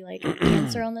surgeon, and do like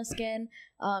cancer on the skin.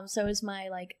 So is my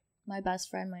best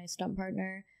friend, my stunt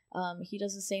partner. He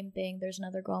does the same thing. There's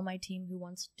another girl on my team who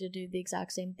wants to do the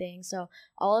exact same thing. So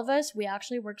all of us, we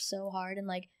actually work so hard and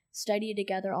like study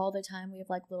together all the time. We have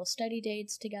like little study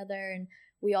dates together, and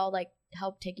we all like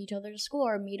help take each other to school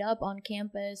or meet up on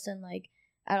campus, and like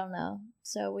I don't know.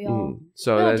 So we all,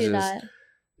 So we all that's do just that.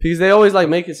 because they always like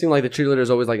make it seem like the cheerleader is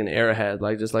always like an airhead,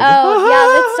 like just like Oh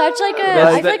yeah, that's such like a Like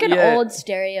I feel like an yeah. old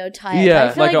stereotype. Yeah,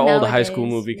 I feel like an old nowadays, high school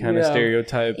movie kind of Yeah.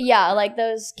 stereotype. Yeah, like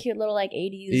those cute little like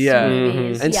 80s Yeah.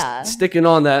 movies. And Yeah, sticking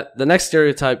on that, the next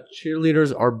stereotype: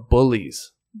 cheerleaders are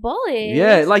bullies. bullies.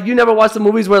 Yeah, like you never watch the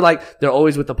movies where like they're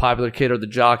always with the popular kid or the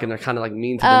jock, and they're kind of like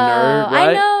mean to the nerd, right?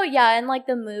 I know. Yeah, and like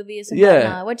the movies and Yeah.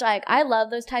 whatnot, which like I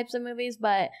love those types of movies,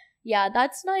 but yeah,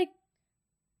 that's like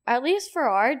At least for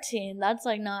our team, that's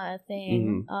like not a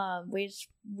thing.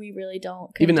 We really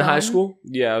don't condone. Even in high school?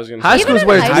 Yeah, I was gonna. High say. school is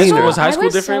where it's legal. Was high school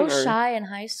different? I was so shy in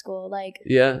high school. Like,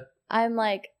 yeah. I'm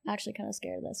like actually kind of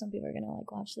scared that some people are gonna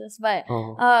like watch this, but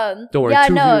don't worry, yeah,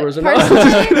 2 viewers enough.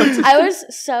 personally, I was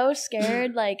so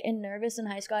scared, like, and nervous in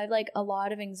high school. I have like a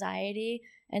lot of anxiety,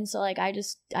 and so like I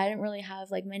didn't really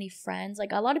have like many friends.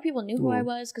 Like a lot of people knew who I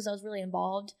was because I was really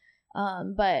involved,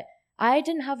 but I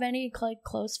didn't have any like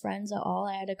close friends at all.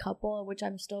 I had a couple, which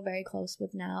I'm still very close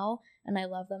with now, and I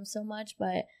love them so much.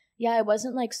 But yeah, I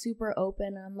wasn't like super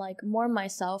open. I'm like more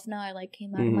myself now. I like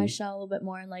came out of my shell a little bit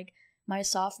more in like my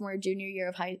sophomore, junior year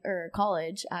of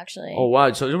college, actually. Oh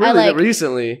wow! So really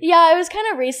recently. Yeah, it was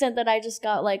kind of recent that I just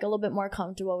got like a little bit more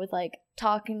comfortable with like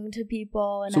talking to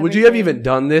people. And so would you have even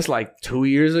done this like 2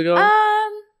 years ago?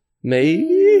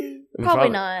 Maybe. Probably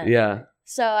not. Yeah.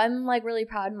 So I'm like really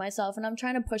proud of myself, and I'm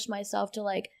trying to push myself to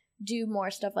like do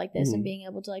more stuff like this and being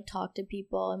able to like talk to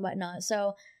people and whatnot.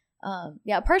 So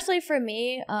yeah, personally for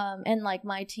me and like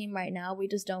my team right now, we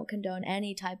just don't condone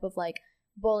any type of like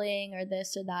bullying or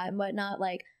this or that and whatnot.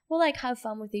 Like we'll like have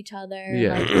fun with each other and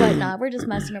like whatnot. We're just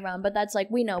messing around, but that's like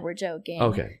we know we're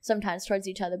joking sometimes towards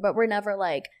each other, but we're never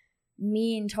like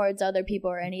mean towards other people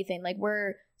or anything. Like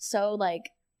we're so like,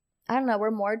 I don't know,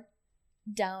 we're more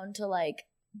down to like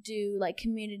do like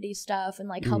community stuff and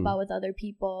like help out with other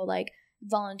people, like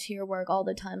volunteer work all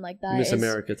the time, like that. Miss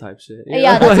America type shit.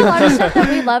 Yeah, that's a lot of stuff that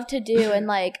we love to do. And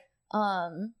like I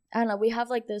don't know, we have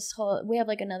like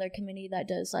another committee that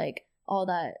does like all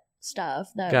that stuff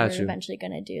that we're eventually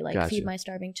gonna do, like feed my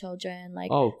starving children, like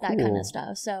that kind of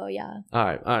stuff. So yeah. All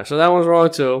right. So that one's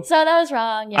wrong too. So that was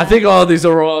wrong. Yeah. I think all of these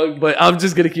are wrong, but I'm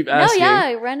just gonna keep asking. No,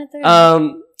 yeah, run it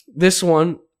through. This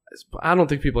one, I don't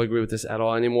think people agree with this at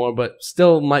all anymore, but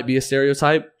still might be a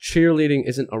stereotype. Cheerleading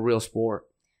isn't a real sport.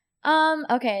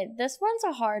 Okay, this one's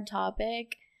a hard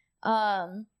topic.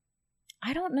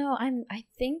 I don't know. I'm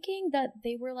thinking that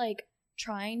they were like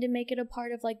trying to make it a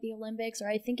part of like the Olympics, or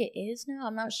I think it is now.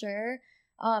 I'm not sure.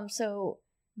 So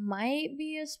might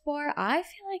be a sport. I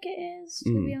feel like it is,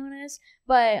 to be honest.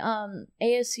 But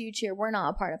ASU cheer, we're not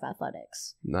a part of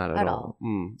athletics. Not at all.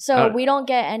 So we don't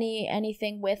get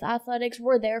anything with athletics.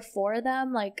 We're there for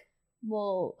them. Like,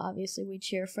 well, obviously we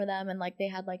cheer for them, and like they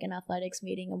had like an athletics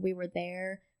meeting, and we were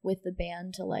there with the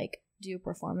band to like do a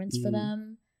performance for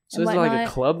them. So is it like a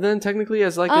club then, technically,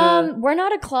 as like we're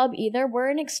not a club either. We're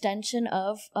an extension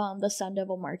of the Sun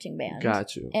Devil Marching Band.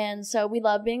 Got you. And so we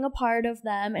love being a part of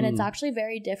them, and it's actually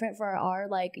very different for our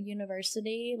like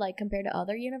university, like compared to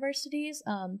other universities,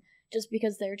 just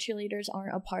because their cheerleaders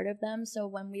aren't a part of them. So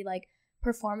when we like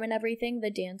perform and everything, the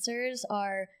dancers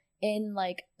are in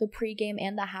like the pregame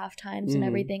and the half times and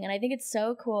everything, and I think it's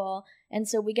so cool. And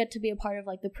so we get to be a part of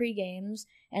like the pregames,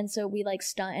 and so we like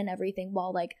stunt and everything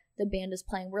while like the band is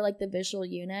playing. We're like the visual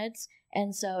units,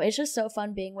 and so it's just so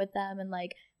fun being with them, and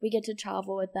like we get to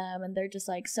travel with them, and they're just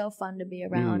like so fun to be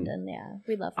around. And yeah,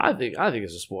 we love them. I think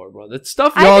it's a sport, bro. The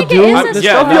stuff y'all do,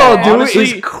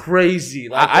 is crazy.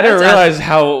 Like, I didn't realize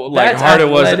how like hard it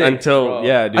was until bro.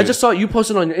 Yeah, dude. I just saw you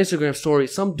posted on your Instagram story.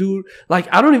 Some dude, like,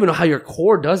 I don't even know how your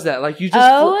core does that. Like, you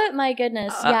just my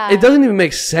goodness, yeah, it doesn't even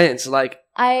make sense. Like,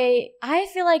 I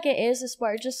feel like it is a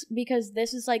sport just because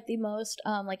this is like the most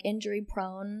like injury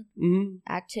prone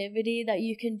activity that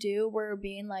you can do. We're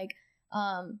being like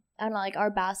I don't know, like our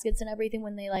baskets and everything,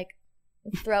 when they like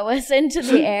throw us into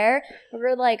the air,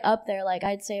 we're like up there, like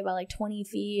I'd say about like 20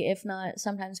 feet, if not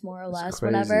sometimes more or less,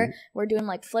 whatever. We're doing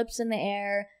like flips in the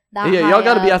air. Y'all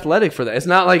got to be athletic for that. It's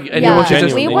not like anyone should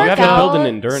just. We work out build an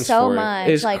endurance so for much.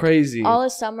 It's like, crazy. All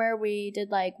this summer, we did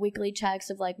like weekly checks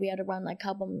of like we had to run like a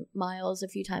couple miles a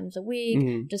few times a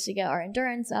week just to get our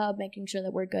endurance up, making sure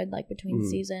that we're good like between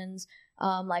seasons.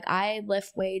 Like I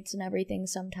lift weights and everything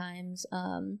sometimes.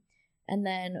 And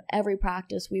then every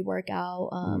practice we work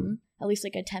out, at least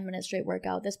like a 10-minute straight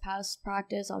workout. This past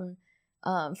practice on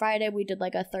Friday, we did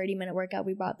like a 30-minute workout.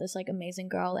 We brought this like amazing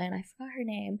girl, and I forgot her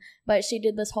name, but she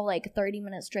did this whole like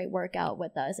 30-minute straight workout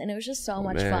with us, and it was just so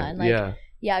much fun. Like,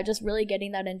 yeah, just really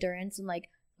getting that endurance and like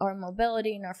our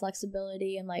mobility and our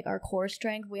flexibility and like our core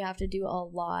strength. We have to do a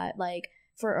lot, like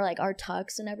for like our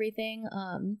tucks and everything.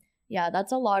 Yeah,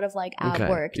 that's a lot of like ab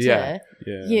work to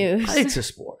use. It's a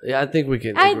sport. Yeah, I think we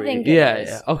can agree. I think it is.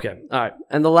 Yeah. Okay. All right.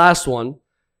 And the last one.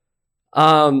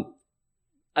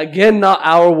 Again, not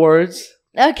our words.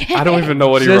 Okay. I don't even know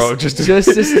what he wrote. Just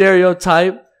a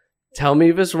stereotype. Tell me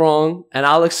if it's wrong, and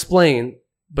I'll explain.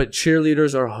 But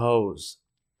cheerleaders are hoes.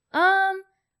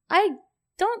 I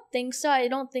don't think so. I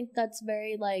don't think that's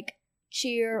very like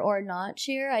cheer or not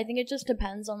cheer. I think it just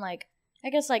depends on like, I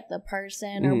guess like the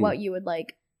person or what you would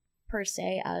like per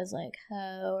se as like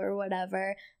ho or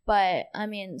whatever, but I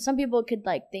mean some people could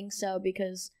like think so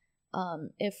because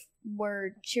if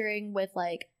we're cheering with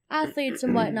like athletes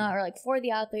and whatnot, or like for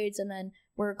the athletes, and then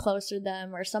we're close to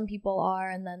them, or some people are,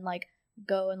 and then like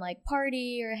go and like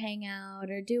party or hang out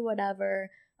or do whatever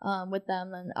with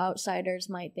them, then outsiders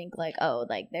might think like, oh,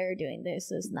 like they're doing this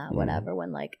and that, whatever,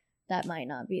 when like that might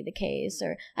not be the case.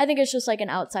 Or I think it's just like an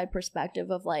outside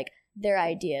perspective of like their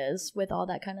ideas with all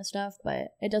that kind of stuff, but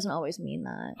it doesn't always mean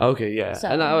that. Okay, yeah. So,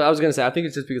 and I was gonna say, I think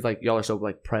it's just because like y'all are so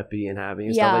like preppy and having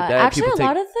and stuff like that. Actually, a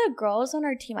lot of the girls on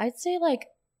our team, I'd say like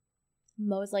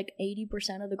most like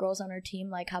 80% of the girls on our team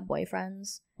like have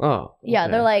boyfriends. Oh, okay. Yeah,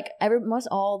 they're like most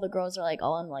all the girls are like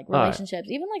all in like relationships.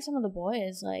 Even like some of the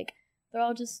boys, like they're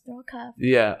all cuffed.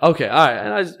 Yeah. Okay. All right.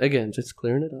 And again, just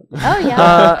clearing it up. Oh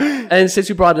yeah. And since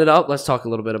you brought it up, let's talk a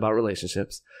little bit about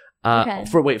relationships. Okay.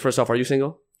 First off, are you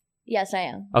single? Yes, I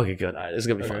am. Okay, good. All right, this is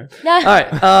gonna be fun. Yeah.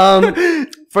 All right.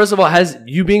 First of all, has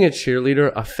you being a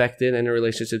cheerleader affected any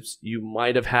relationships you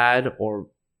might have had or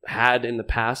had in the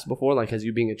past before? Like, has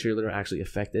you being a cheerleader actually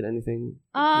affected anything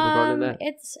regarding that?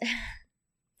 It's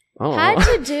had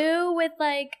to do with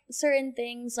like certain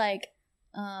things. Like,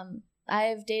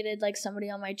 I've dated like somebody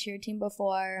on my cheer team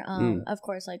before. Of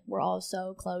course, like we're all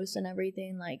so close and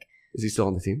everything. Like, is he still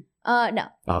on the team? No.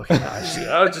 Oh, okay.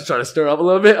 I was just trying to stir up a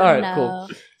little bit. All right, cool.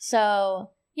 So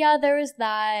yeah, there was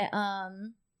that.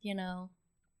 You know,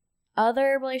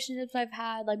 other relationships I've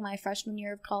had, like my freshman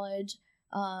year of college.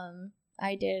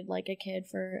 I dated like a kid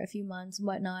for a few months and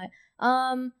whatnot.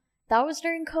 That was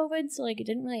during COVID, so like it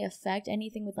didn't really affect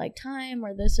anything with like time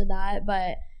or this or that.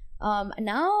 But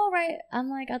now, right, I'm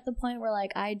like at the point where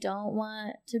like I don't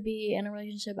want to be in a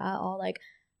relationship at all. Like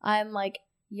I'm like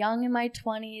young in my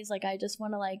 20s. Like I just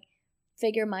want to like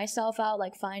figure myself out,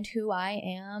 like find who I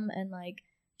am, and like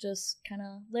just kind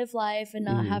of live life and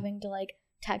not having to like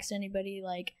text anybody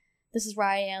like, this is where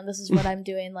I am, this is what I'm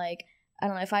doing. Like, I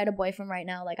don't know, if I had a boyfriend right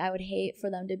now, like I would hate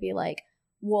for them to be like,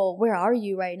 well, where are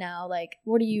you right now? Like,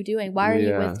 what are you doing? Why are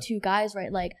you with two guys,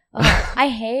 right? Like, oh, I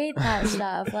hate that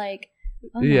stuff. Like,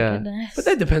 oh my goodness. But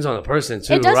that depends on the person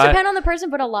too, it does right? depend on the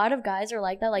person, but a lot of guys are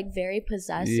like that, like very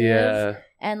possessive. Yeah.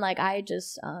 And like I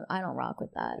just I don't rock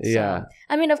with that. So,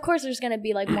 I mean, of course there's gonna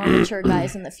be like more mature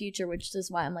guys in the future, which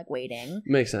is why I'm like waiting.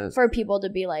 Makes sense. For people to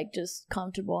be like just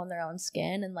comfortable in their own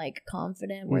skin and like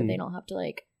confident, where they don't have to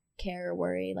like care or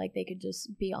worry. Like they could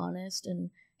just be honest and,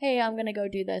 hey, I'm gonna go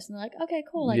do this, and they're like, okay,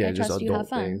 cool, like I trust you, have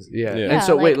fun. Things. Yeah. And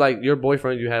so wait, like your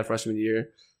boyfriend you had freshman year,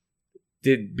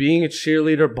 did being a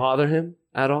cheerleader bother him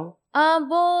at all?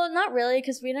 Well, not really,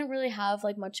 because we didn't really have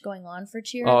like much going on for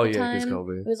cheer at the time.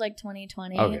 COVID. It was like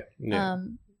 2020. Okay. Yeah.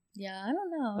 I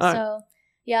don't know. All so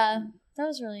yeah, that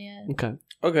was really it.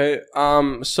 Okay.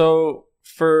 So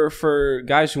for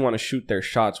guys who want to shoot their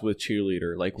shots with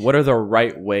cheerleader, like what are the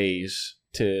right ways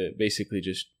to basically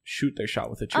just shoot their shot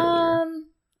with a cheerleader?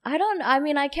 I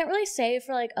mean, I can't really say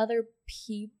for like other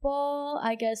people.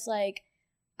 I guess like,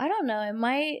 I don't know. It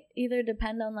might either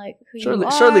depend on like who you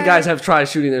are. Surely guys have tried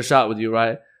shooting their shot with you,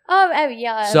 right?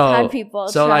 Yeah, so, I've had people.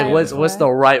 So like, what's the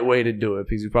right way to do it?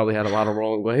 Because you probably had a lot of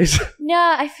wrong ways.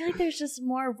 Yeah, I feel like there's just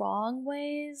more wrong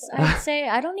ways. I'd say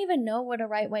I don't even know what a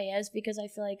right way is, because I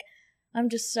feel like I'm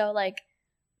just so like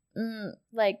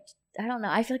I don't know.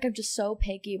 I feel like I'm just so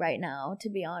picky right now, to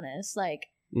be honest. Like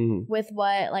with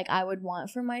what like I would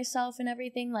want for myself and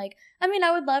everything. Like, I mean,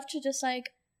 I would love to just like,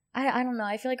 I don't know.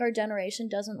 I feel like our generation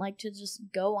doesn't like to just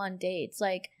go on dates.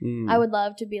 Like, I would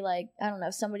love to be like, I don't know,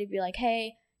 if somebody be like,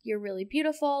 hey, you're really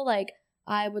beautiful. Like,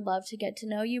 I would love to get to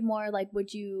know you more. Like,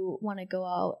 would you want to go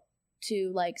out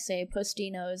to like say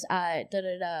Postino's at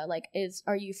da-da-da? Like,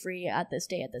 are you free at this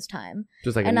day at this time?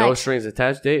 Just like a no strings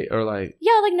attached date, or like?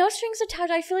 Yeah, like no strings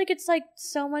attached. I feel like it's like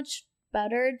so much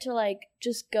better to like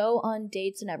just go on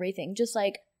dates and everything. Just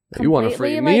like, you want a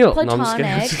free meal?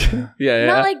 Platonic. No, yeah.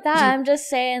 Not like that. I'm just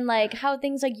saying like how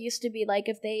things like used to be. Like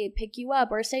if they pick you up,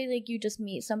 or say like you just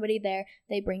meet somebody there,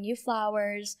 they bring you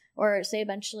flowers, or say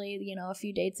eventually, you know, a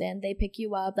few dates in, they pick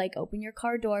you up, like open your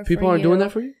car door. People aren't doing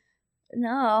that for you?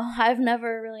 No, I've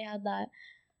never really had that.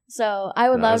 So I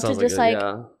would love to just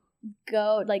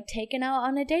go like taken out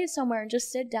on a date somewhere and just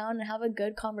sit down and have a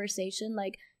good conversation.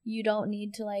 Like, you don't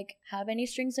need to like have any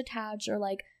strings attached or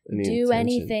like do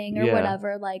anything or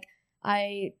whatever. Like,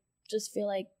 I just feel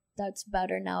like that's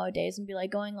better nowadays, and be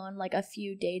like going on like a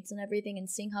few dates and everything and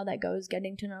seeing how that goes,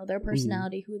 getting to know their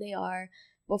personality, who they are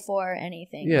before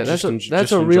anything. Yeah, that's a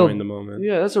real the moment.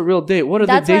 Yeah, that's a real date. What are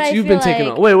the dates you've been taking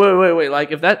on? Wait.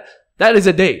 Like if that That is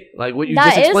a date. Like what you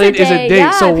That just explained is a date.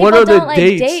 Yeah, so what are the don't,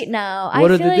 dates? Date now.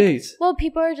 What I are feel the like, dates? Well,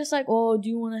 people are just like, "Oh, do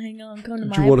you want to hang out and come to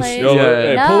my wanna place?" Yo,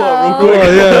 hey, no. pull up real quick.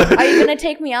 Yeah. Are you gonna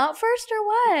take me out first or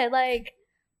what? Like,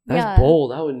 That's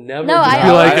bold. I would never. No, just I-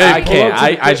 be like, hey, I pull can't. up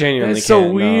to the I genuinely That's so can't,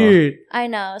 no. weird. I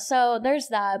know. So there's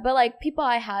that. But like people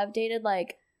I have dated,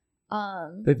 like,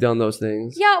 They've done those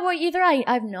things. yeah, well, either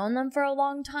I've known them for a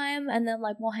long time, and then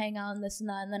like we'll hang out and this and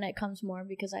that, and then it comes more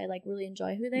because I like really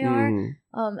enjoy who they are. Mhm.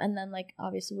 And then like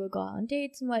obviously we'll go out on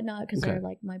dates and whatnot because Okay. they're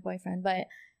like my boyfriend. But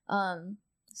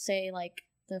say like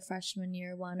the freshman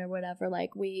year one or whatever,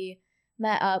 like we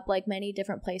met up like many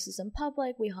different places in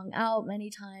public. We hung out many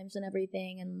times and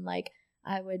everything, and like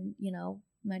I would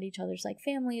met each other's like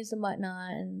families and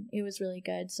whatnot, and it was really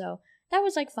good. So that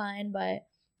was like fine, but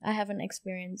I haven't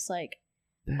experienced like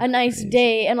a nice crazy.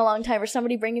 day in a long time, or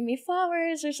somebody bringing me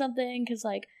flowers or something, because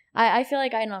like I feel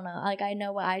like I don't know, like I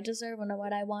know what I deserve and know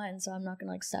what I want, and so I'm not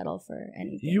gonna like settle for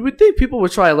anything. You would think people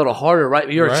would try a little harder, right?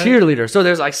 You're Right. a cheerleader, so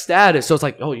there's like status. So it's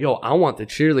like, oh, yo, I want the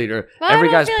cheerleader. But Every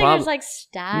I don't guy's feel like problem. there's like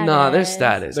status. Nah, there's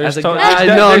status. There's As a to- guy-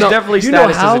 there's no, there's no. definitely Do you know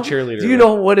status how? as a cheerleader. Do you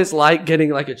know what it's like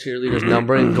getting like a cheerleader's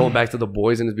number and going back to the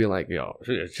boys and just being like, yo,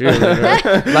 she's a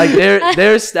cheerleader. Like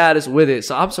there's status with it.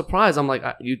 So I'm surprised. I'm like,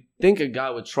 you think a guy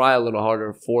would try a little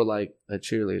harder for like a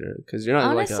cheerleader because you're not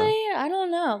Honestly, like I don't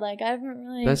know. Like I haven't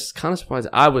really. that's kind of surprising.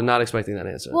 I was not expecting that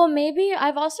answer. Well, maybe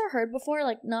I've also heard before,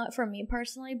 like not from me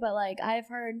personally, but like I've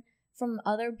heard from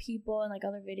other people and like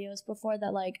other videos before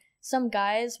that like some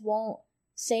guys won't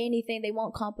say anything. They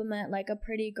won't compliment like a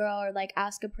pretty girl or like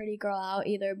ask a pretty girl out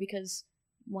either because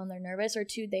one, they're nervous, or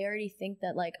two, they already think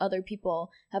that like other people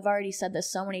have already said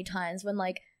this so many times when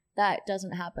like that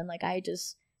doesn't happen. Like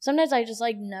sometimes I just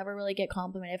like never really get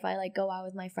complimented if I like go out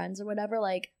with my friends or whatever.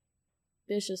 Like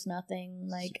there's just nothing.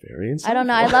 Like It's very I don't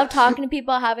know. I insightful. love talking to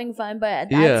people, having fun, but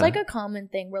that's Yeah. like a common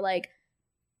thing where like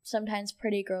sometimes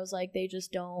pretty girls like they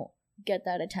just don't get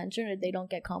that attention or they don't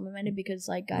get complimented because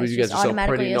like guys Because you guys just are so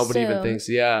automatically pretty, nobody even assume thinks.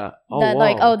 Yeah. Oh, that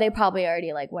like wow. they probably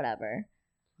already like whatever.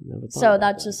 Never thought So about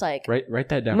that's that. just like Write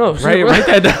that down. No, write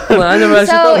that down. I never actually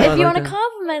so thought about if it you like want to that.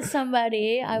 compliment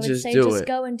somebody, I would Just say do just it.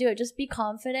 go and do it. Just be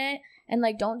confident and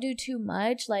like don't do too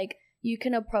much. Like you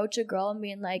can approach a girl and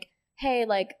being like, hey,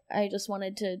 like I just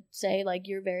wanted to say like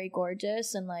you're very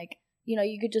gorgeous, and like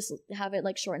you could just have it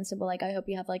like short and simple, like I hope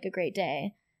you have like a great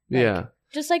day. Like, Yeah.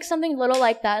 just like something little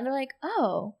like that, and they're like,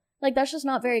 oh, like that's just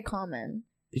not very common.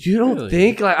 You don't Really?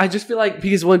 think? Like, I just feel like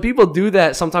because when people do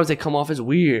that, sometimes they come off as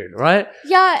weird, right?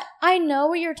 Yeah, I know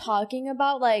what you're talking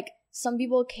about. Like some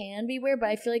people can be weird, but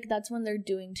I feel like that's when they're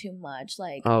doing too much.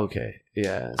 Like Okay.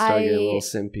 Yeah. Start getting a little I-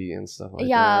 simpy and stuff like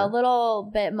yeah, a that. little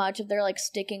bit much if they're like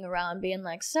sticking around being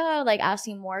like, so like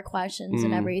asking more questions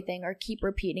and Mm. everything, or keep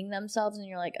repeating themselves, and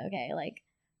you're like, okay, like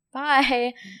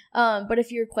bye. But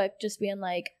if you're quick just being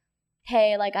like,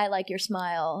 hey, like I like your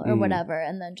smile or Mm. whatever,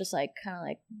 and then just like kind of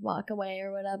like walk away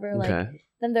or whatever, like Okay.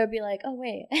 then they'll be like, oh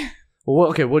wait. Well,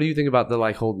 okay. What do you think about the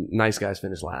like whole nice guys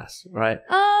finish last, right?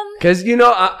 Because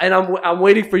I'm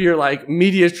waiting for your like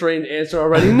media trained answer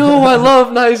already. No, I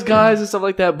love nice guys and stuff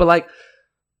like that. But like,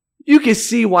 you can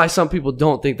see why some people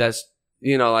don't think that's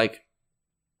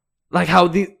like how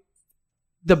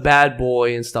the bad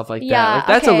boy and stuff like that. Like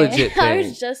that's okay. a legit thing. I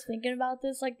was just thinking about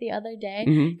this like the other day.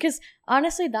 Mhm. Because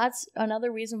honestly, that's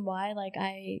another reason why, like,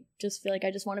 I just feel like I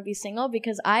just want to be single,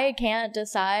 because I can't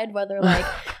decide whether, like,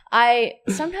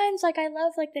 sometimes, like, I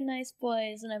love, like, the nice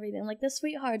boys and everything, like, the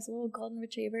sweethearts, the little golden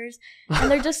retrievers, and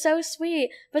they're just so sweet.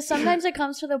 But sometimes it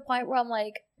comes to the point where I'm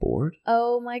like, Bored.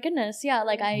 oh my goodness, yeah,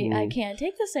 like, I can't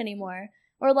take this anymore.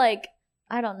 Or, like,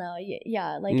 I don't know,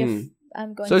 yeah, like, if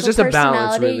I'm going So it's for just a balance,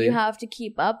 personality, really. you have to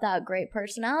keep up that great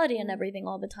personality and everything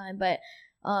all the time. But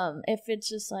if it's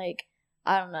just like,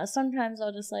 I don't know, sometimes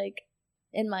I'll just like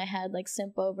in my head like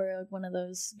simp over like one of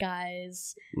those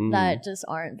guys that just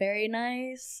aren't very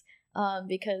nice,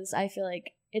 because I feel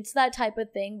like it's that type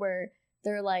of thing where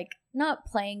they're like not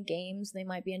playing games. They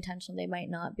might be intentional, they might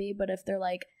not be, but if they're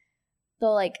like,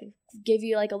 they'll like give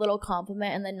you like a little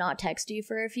compliment and then not text you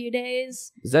for a few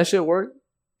days. Does that shit work?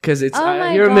 Because it's Oh I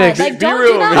my hear God. mixed. Like, Be don't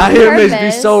real. do that I on hear mixed. Be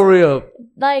purpose. so real.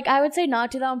 Like, I would say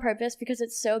not do that on purpose because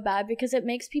it's so bad, because it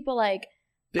makes people like,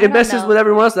 I It don't messes know. with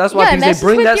everyone else. That's why Yeah, it because messes they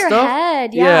bring with that your stuff.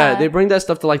 head, Yeah, yeah. they bring that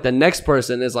stuff to like the next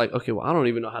person. It's like, okay, well, I don't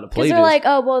even know how to play because this. they're like,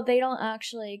 oh, well, they don't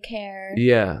actually care.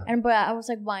 yeah. And but I was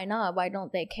like, why not? Why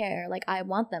don't they care? Like, I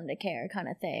want them to care, kind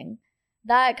of thing.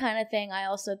 That kind of thing I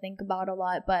also think about a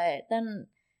lot, but then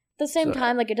at the same So-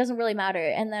 time, like, it doesn't really matter.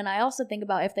 And then I also think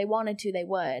about if they wanted to, they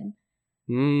would.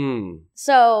 Mm.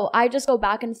 So I just go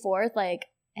back and forth like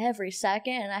every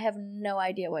second, and I have no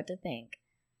idea what to think.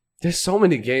 There's so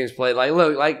many games played. Like,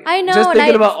 look, like I know, just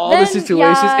thinking about all the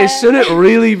situations, it shouldn't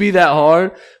really be that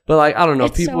hard. But like, I don't know,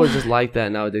 people are just like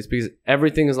that nowadays because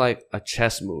everything is like a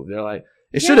chess move. They're like,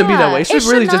 it shouldn't be that way. It should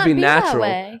really just be natural.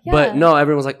 Yeah. But no,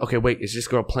 everyone's like, okay, wait, is this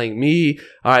girl playing me?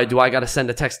 All right, do I got to send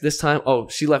a text this time? Oh,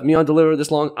 she left me undelivered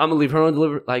this long. I'm gonna leave her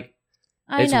undelivered. Like,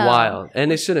 it's wild,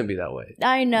 and it shouldn't be that way.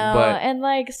 I know, and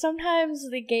like sometimes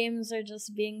the games are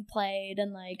just being played,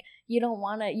 and like you don't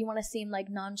want to. You want to seem like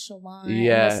nonchalant, and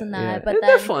this and that. But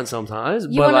they're fun sometimes.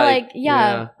 You want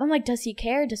to I'm like, does he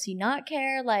care? Does he not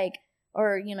care? Like,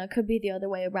 or it could be the other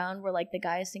way around, where like the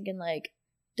guy's thinking like,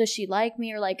 does she like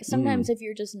me? Or like sometimes if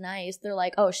you're just nice, they're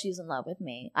like, oh, she's in love with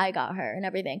me. I got her and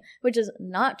everything, which is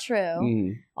not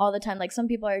true all the time. Like some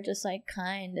people are just like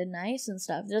kind and nice and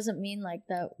stuff. It doesn't mean like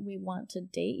that we want to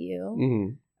date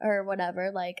you or whatever.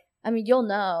 Like, I mean, you'll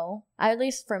know, at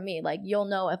least for me, like you'll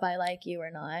know if I like you or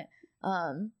not.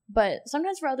 But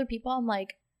sometimes for other people, I'm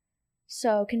like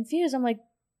so confused. I'm like,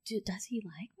 does he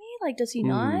like me? Like, does he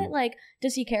not? Like,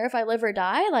 does he care if I live or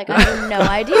die? Like, I have no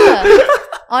idea.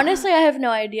 Honestly, I have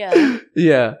no idea.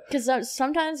 Yeah. Because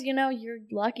sometimes, you're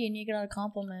lucky and you get a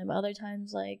compliment, but other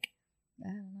times, like, I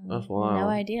don't know. That's wild. No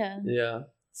idea. Yeah.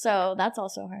 So that's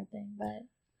also a hard thing, but.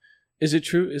 Is it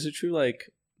true,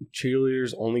 like,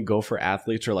 cheerleaders only go for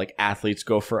athletes or, like, athletes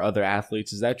go for other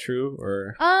athletes? Is that true,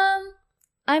 or?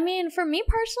 I mean, for me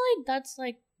personally, that's,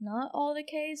 like, not all the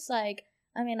case. Like,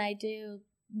 I mean, I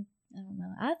don't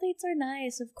know. Athletes are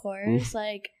nice, of course.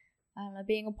 Like, I don't know,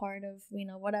 being a part of,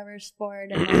 whatever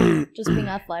sport and like, just being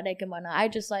athletic and whatnot. I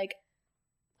just like,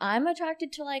 I'm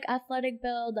attracted to like athletic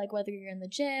build, like whether you're in the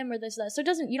gym or this, that. So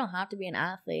you don't have to be an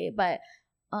athlete, but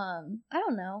I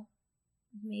don't know.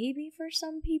 Maybe for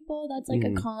some people that's like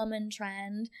a common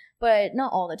trend, but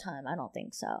not all the time. I don't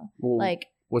think so. Well, like,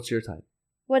 what's your type?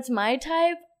 What's my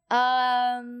type?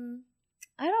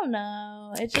 I don't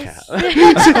know. It's just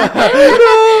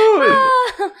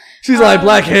she's like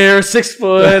black hair, 6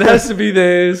 foot. It has to be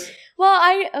this. Well,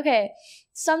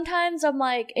 sometimes I'm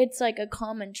like, it's like a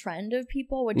common trend of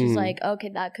people, which is like, okay,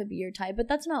 that could be your type, but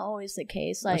that's not always the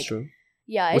case. Like, that's true.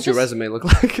 Yeah. What's your resume look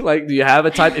like? Like, do you have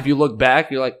a type? If you look back,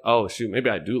 you're like, oh shoot,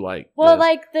 maybe I do like. Well, this.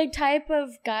 like the type of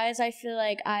guys I feel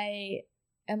like I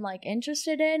am like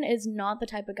interested in is not the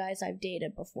type of guys I've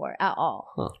dated before at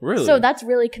all. Huh, really? So that's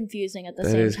really confusing at the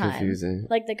same time. That is confusing.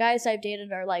 Like the guys I've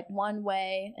dated are like one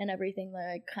way and everything.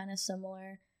 They're like kind of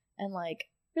similar and like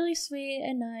really sweet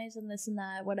and nice and this and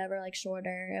that, whatever, like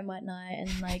shorter and whatnot.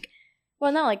 And like,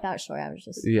 well, not like that short. I was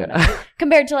just,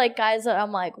 compared to like guys that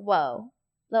I'm like, whoa.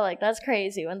 They're like, that's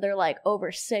crazy. When they're like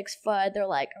over 6 foot, they're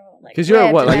like, oh, like. Because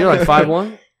you're what? Like you're like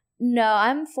 5'1"? No,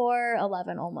 I'm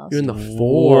 4'11" almost. You're in the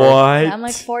 4. What? Yeah, I'm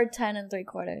like 4'10" and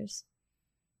 3/4.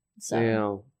 So.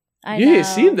 Damn. I you know. didn't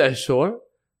seem that short.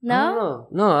 No?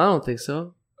 No, I don't think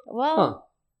so. Well.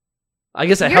 I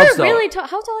guess it helps though. You're really tall.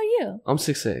 How tall are you? I'm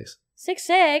 6'6".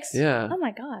 6'6"? Yeah. Oh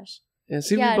my gosh. Yeah,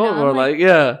 see, we both are like,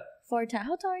 yeah. 4'10".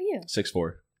 How tall are you?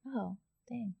 6'4". Oh,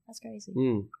 dang. That's crazy.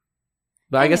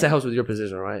 But I guess it helps with your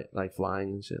position, right? Like flying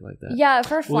and shit like that. Yeah,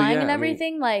 for flying and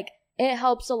everything, like, it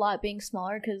helps a lot being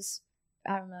smaller because,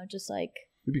 I don't know, just like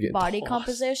body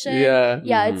composition. Yeah.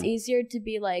 Yeah, it's easier to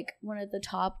be like one of the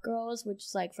top girls, which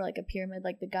is like for like a pyramid,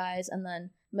 like the guys, and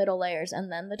then middle layers,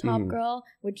 and then the top girl,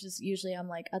 which is usually I'm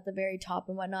like at the very top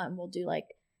and whatnot, and we'll do like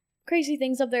crazy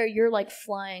things up there. You're like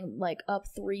flying like up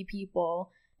 3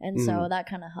 people, and so that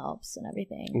kind of helps and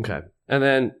everything. Okay. And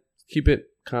then keep it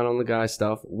kind of on the guy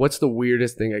stuff. What's the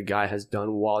weirdest thing a guy has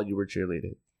done while you were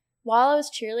cheerleading? While I was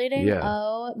cheerleading? Yeah.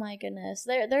 Oh my goodness.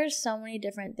 There's so many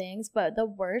different things, but the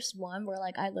worst one where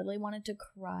like I literally wanted to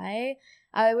cry,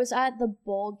 I was at the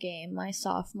bowl game my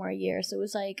sophomore year. So it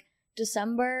was like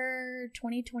December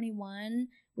 2021.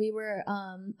 We were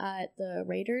at the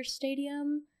Raiders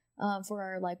Stadium for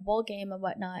our like bowl game and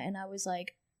whatnot, and I was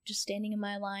like just standing in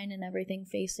my line and everything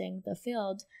facing the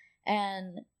field,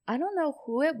 and I don't know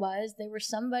who it was. They were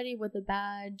somebody with a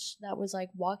badge that was like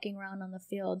walking around on the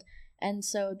field. And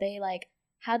so they like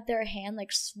had their hand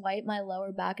like swipe my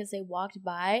lower back as they walked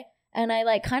by. And I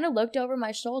like kind of looked over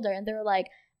my shoulder and they were like,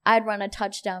 I'd run a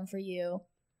touchdown for you,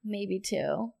 maybe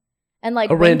 2. And like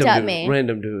winked at me.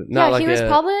 Random dude. Not he was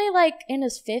probably like in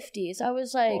his 50s. I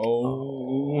was like,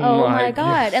 oh my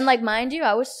God. And like, mind you,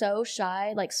 I was so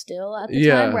shy, like still at the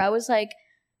time where I was like,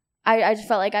 I just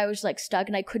felt like I was like stuck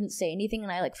and I couldn't say anything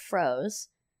and I like froze.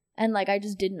 And like, I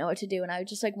just didn't know what to do and I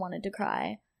just like wanted to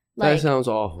cry. Like, that sounds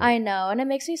awful. I know, and it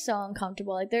makes me so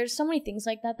uncomfortable. Like, there's so many things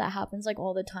like that happens like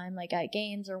all the time, like at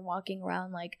games or walking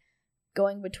around, like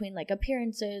going between like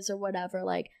appearances or whatever.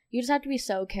 Like, you just have to be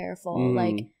so careful.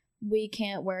 Like, we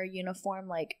can't wear a uniform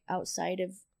like outside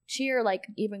of cheer, like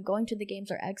even going to the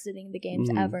games or exiting the games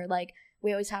ever. Like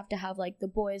we always have to have like the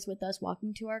boys with us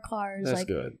walking to our cars. That's like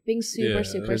good. being super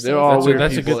safe. They're all weird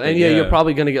that's a people. good thing, And you're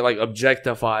probably gonna get like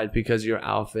objectified because of your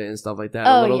outfit and stuff like that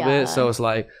a little bit. So it's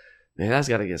like, man, that's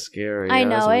gotta get scary. I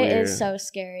know, it is so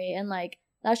scary. And like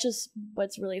that's just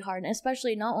what's really hard. And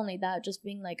especially not only that, just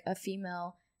being like a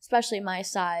female, especially my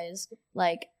size,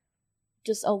 like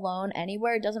just alone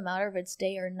anywhere. It doesn't matter if it's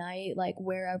day or night, like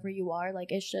wherever you are,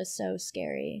 like it's just so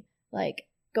scary. Like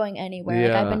going anywhere.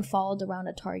 Like I've been followed around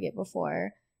a Target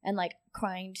before and like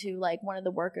crying to like one of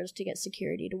the workers to get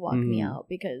security to walk me out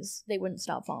because they wouldn't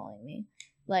stop following me.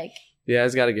 Like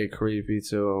it's got to get creepy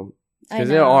too. Because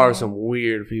there are some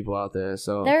weird people out there.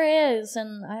 So there is,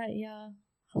 and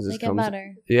hope they get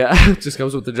better. Yeah, it just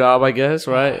comes with the job, I guess,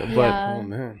 right? But oh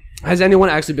man, has anyone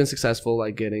actually been successful,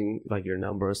 like getting like your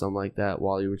number or something like that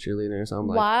while you were cheerleading or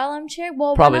something? While I'm cheering,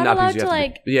 well, probably we're not allowed because to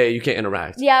like. You can't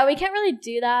interact. Yeah, we can't really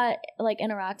do that, like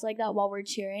interact like that while we're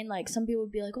cheering. Like some people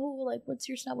would be like, "Oh, like what's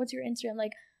your Snap? What's your Instagram?"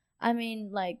 Like, I mean,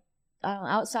 like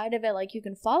outside of it, like you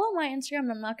can follow my Instagram.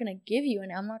 And I'm not gonna give you,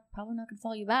 and probably not gonna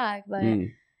follow you back, but.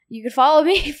 You could follow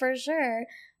me for sure.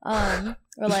 Or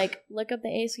like look up the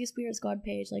ASU Spirit Squad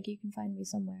page. Like you can find me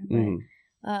somewhere.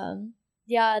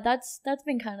 But that's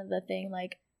been kind of the thing.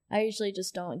 Like I usually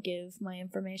just don't give my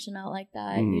information out like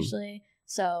that usually.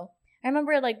 So I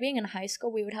remember like being in high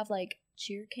school, we would have like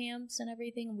cheer camps and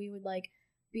everything, and we would like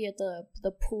be at the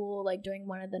pool like during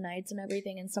one of the nights and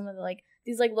everything, and some of the like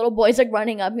these like little boys like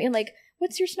running up me and like,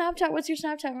 what's your Snapchat?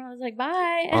 And I was like,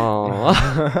 bye.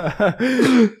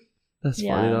 Oh. That's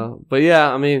funny though. But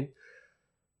I mean,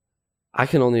 I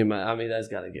can only imagine. I mean, that's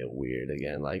got to get weird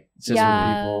again. Like, it's just with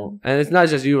people. And it's not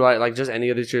just you, right? Like, just any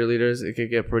of the cheerleaders, it could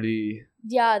get pretty.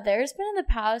 Yeah, there's been in the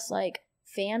past, like,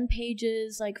 fan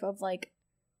pages, like, of, like,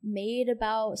 made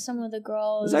about some of the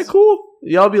girls. Is that cool?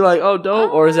 Y'all be like, oh,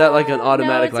 dope? Or is that, like, an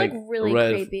automatic, no, it's, like, really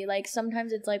creepy. Like,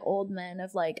 sometimes it's, like, old men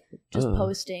of, like, just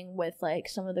posting with, like,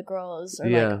 some of the girls or,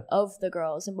 like, of the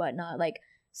girls and whatnot. Like,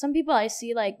 some people I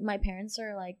see, like, my parents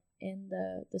are, like, in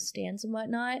the stands and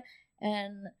whatnot,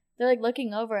 and they're like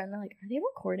looking over and they're like, are they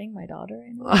recording my daughter?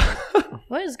 And like,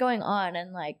 what is going on?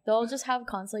 And like they'll just have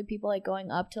constantly people like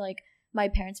going up to like my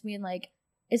parents being like,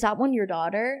 is that one your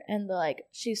daughter? And they're like,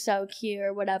 she's so cute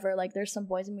or whatever. Like there's some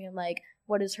boys and being like,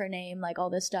 what is her name? Like all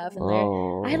this stuff. And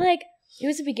I like, it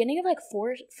was the beginning of like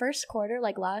first quarter,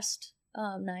 like last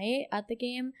night at the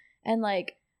game, and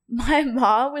like my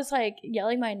mom was like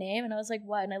yelling my name, and I was like,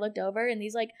 what? And I looked over, and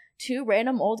these like two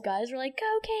random old guys were like,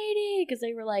 go Katie, because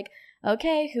they were like,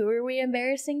 okay, who are we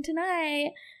embarrassing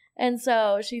tonight? And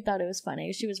so she thought it was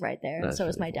funny. She was right there. And so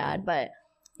was my dad. But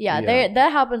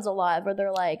that happens a lot where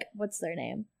they're like, what's their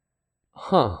name?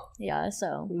 Huh. Yeah,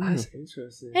 so that's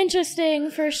interesting.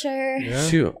 Interesting for sure. Yeah.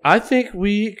 Shoot, I think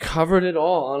we covered it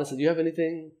all. Honestly, do you have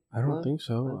anything? I don't think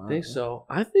so. I think so.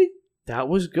 I think that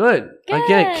was good.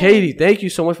 Again, Katie, thank you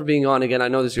so much for being on again. I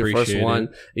know this is your first one.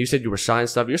 You said you were shy and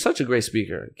stuff. You're such a great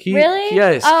speaker. Really?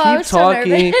 Yes. Oh, keep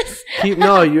talking.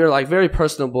 You're like very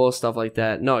personable, stuff like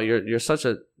that. No, you're such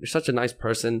a nice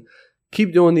person.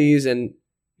 Keep doing these, and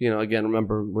again,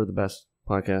 remember, we're the best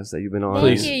podcast that you've been on.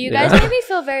 Thank you. You guys made me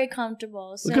feel very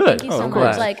comfortable. So good. Thank you so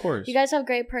much. Like you guys have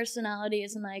great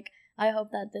personalities, and like I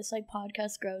hope that this like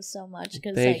podcast grows so much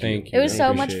because like it was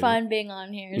so much fun being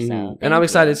on here. So and I'm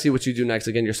excited to see what you do next.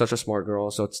 Again, you're such a smart girl,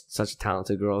 so it's such a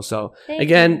talented girl. So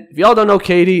again, if y'all don't know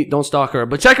Katie, don't stalk her,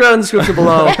 but check her out in the description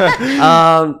below.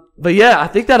 But I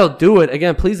think that'll do it.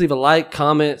 Again, please leave a like,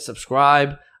 comment,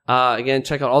 subscribe. Again,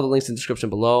 check out all the links in the description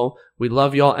below. We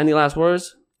love y'all. Any last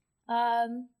words?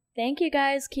 Thank you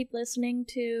guys. Keep listening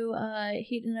to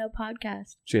Heat and O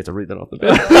podcast. She had to read that off the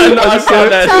bat.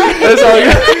 That's all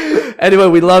good. Anyway,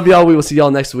 we love y'all. We will see y'all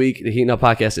next week. The Heat and O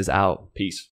podcast is out. Peace.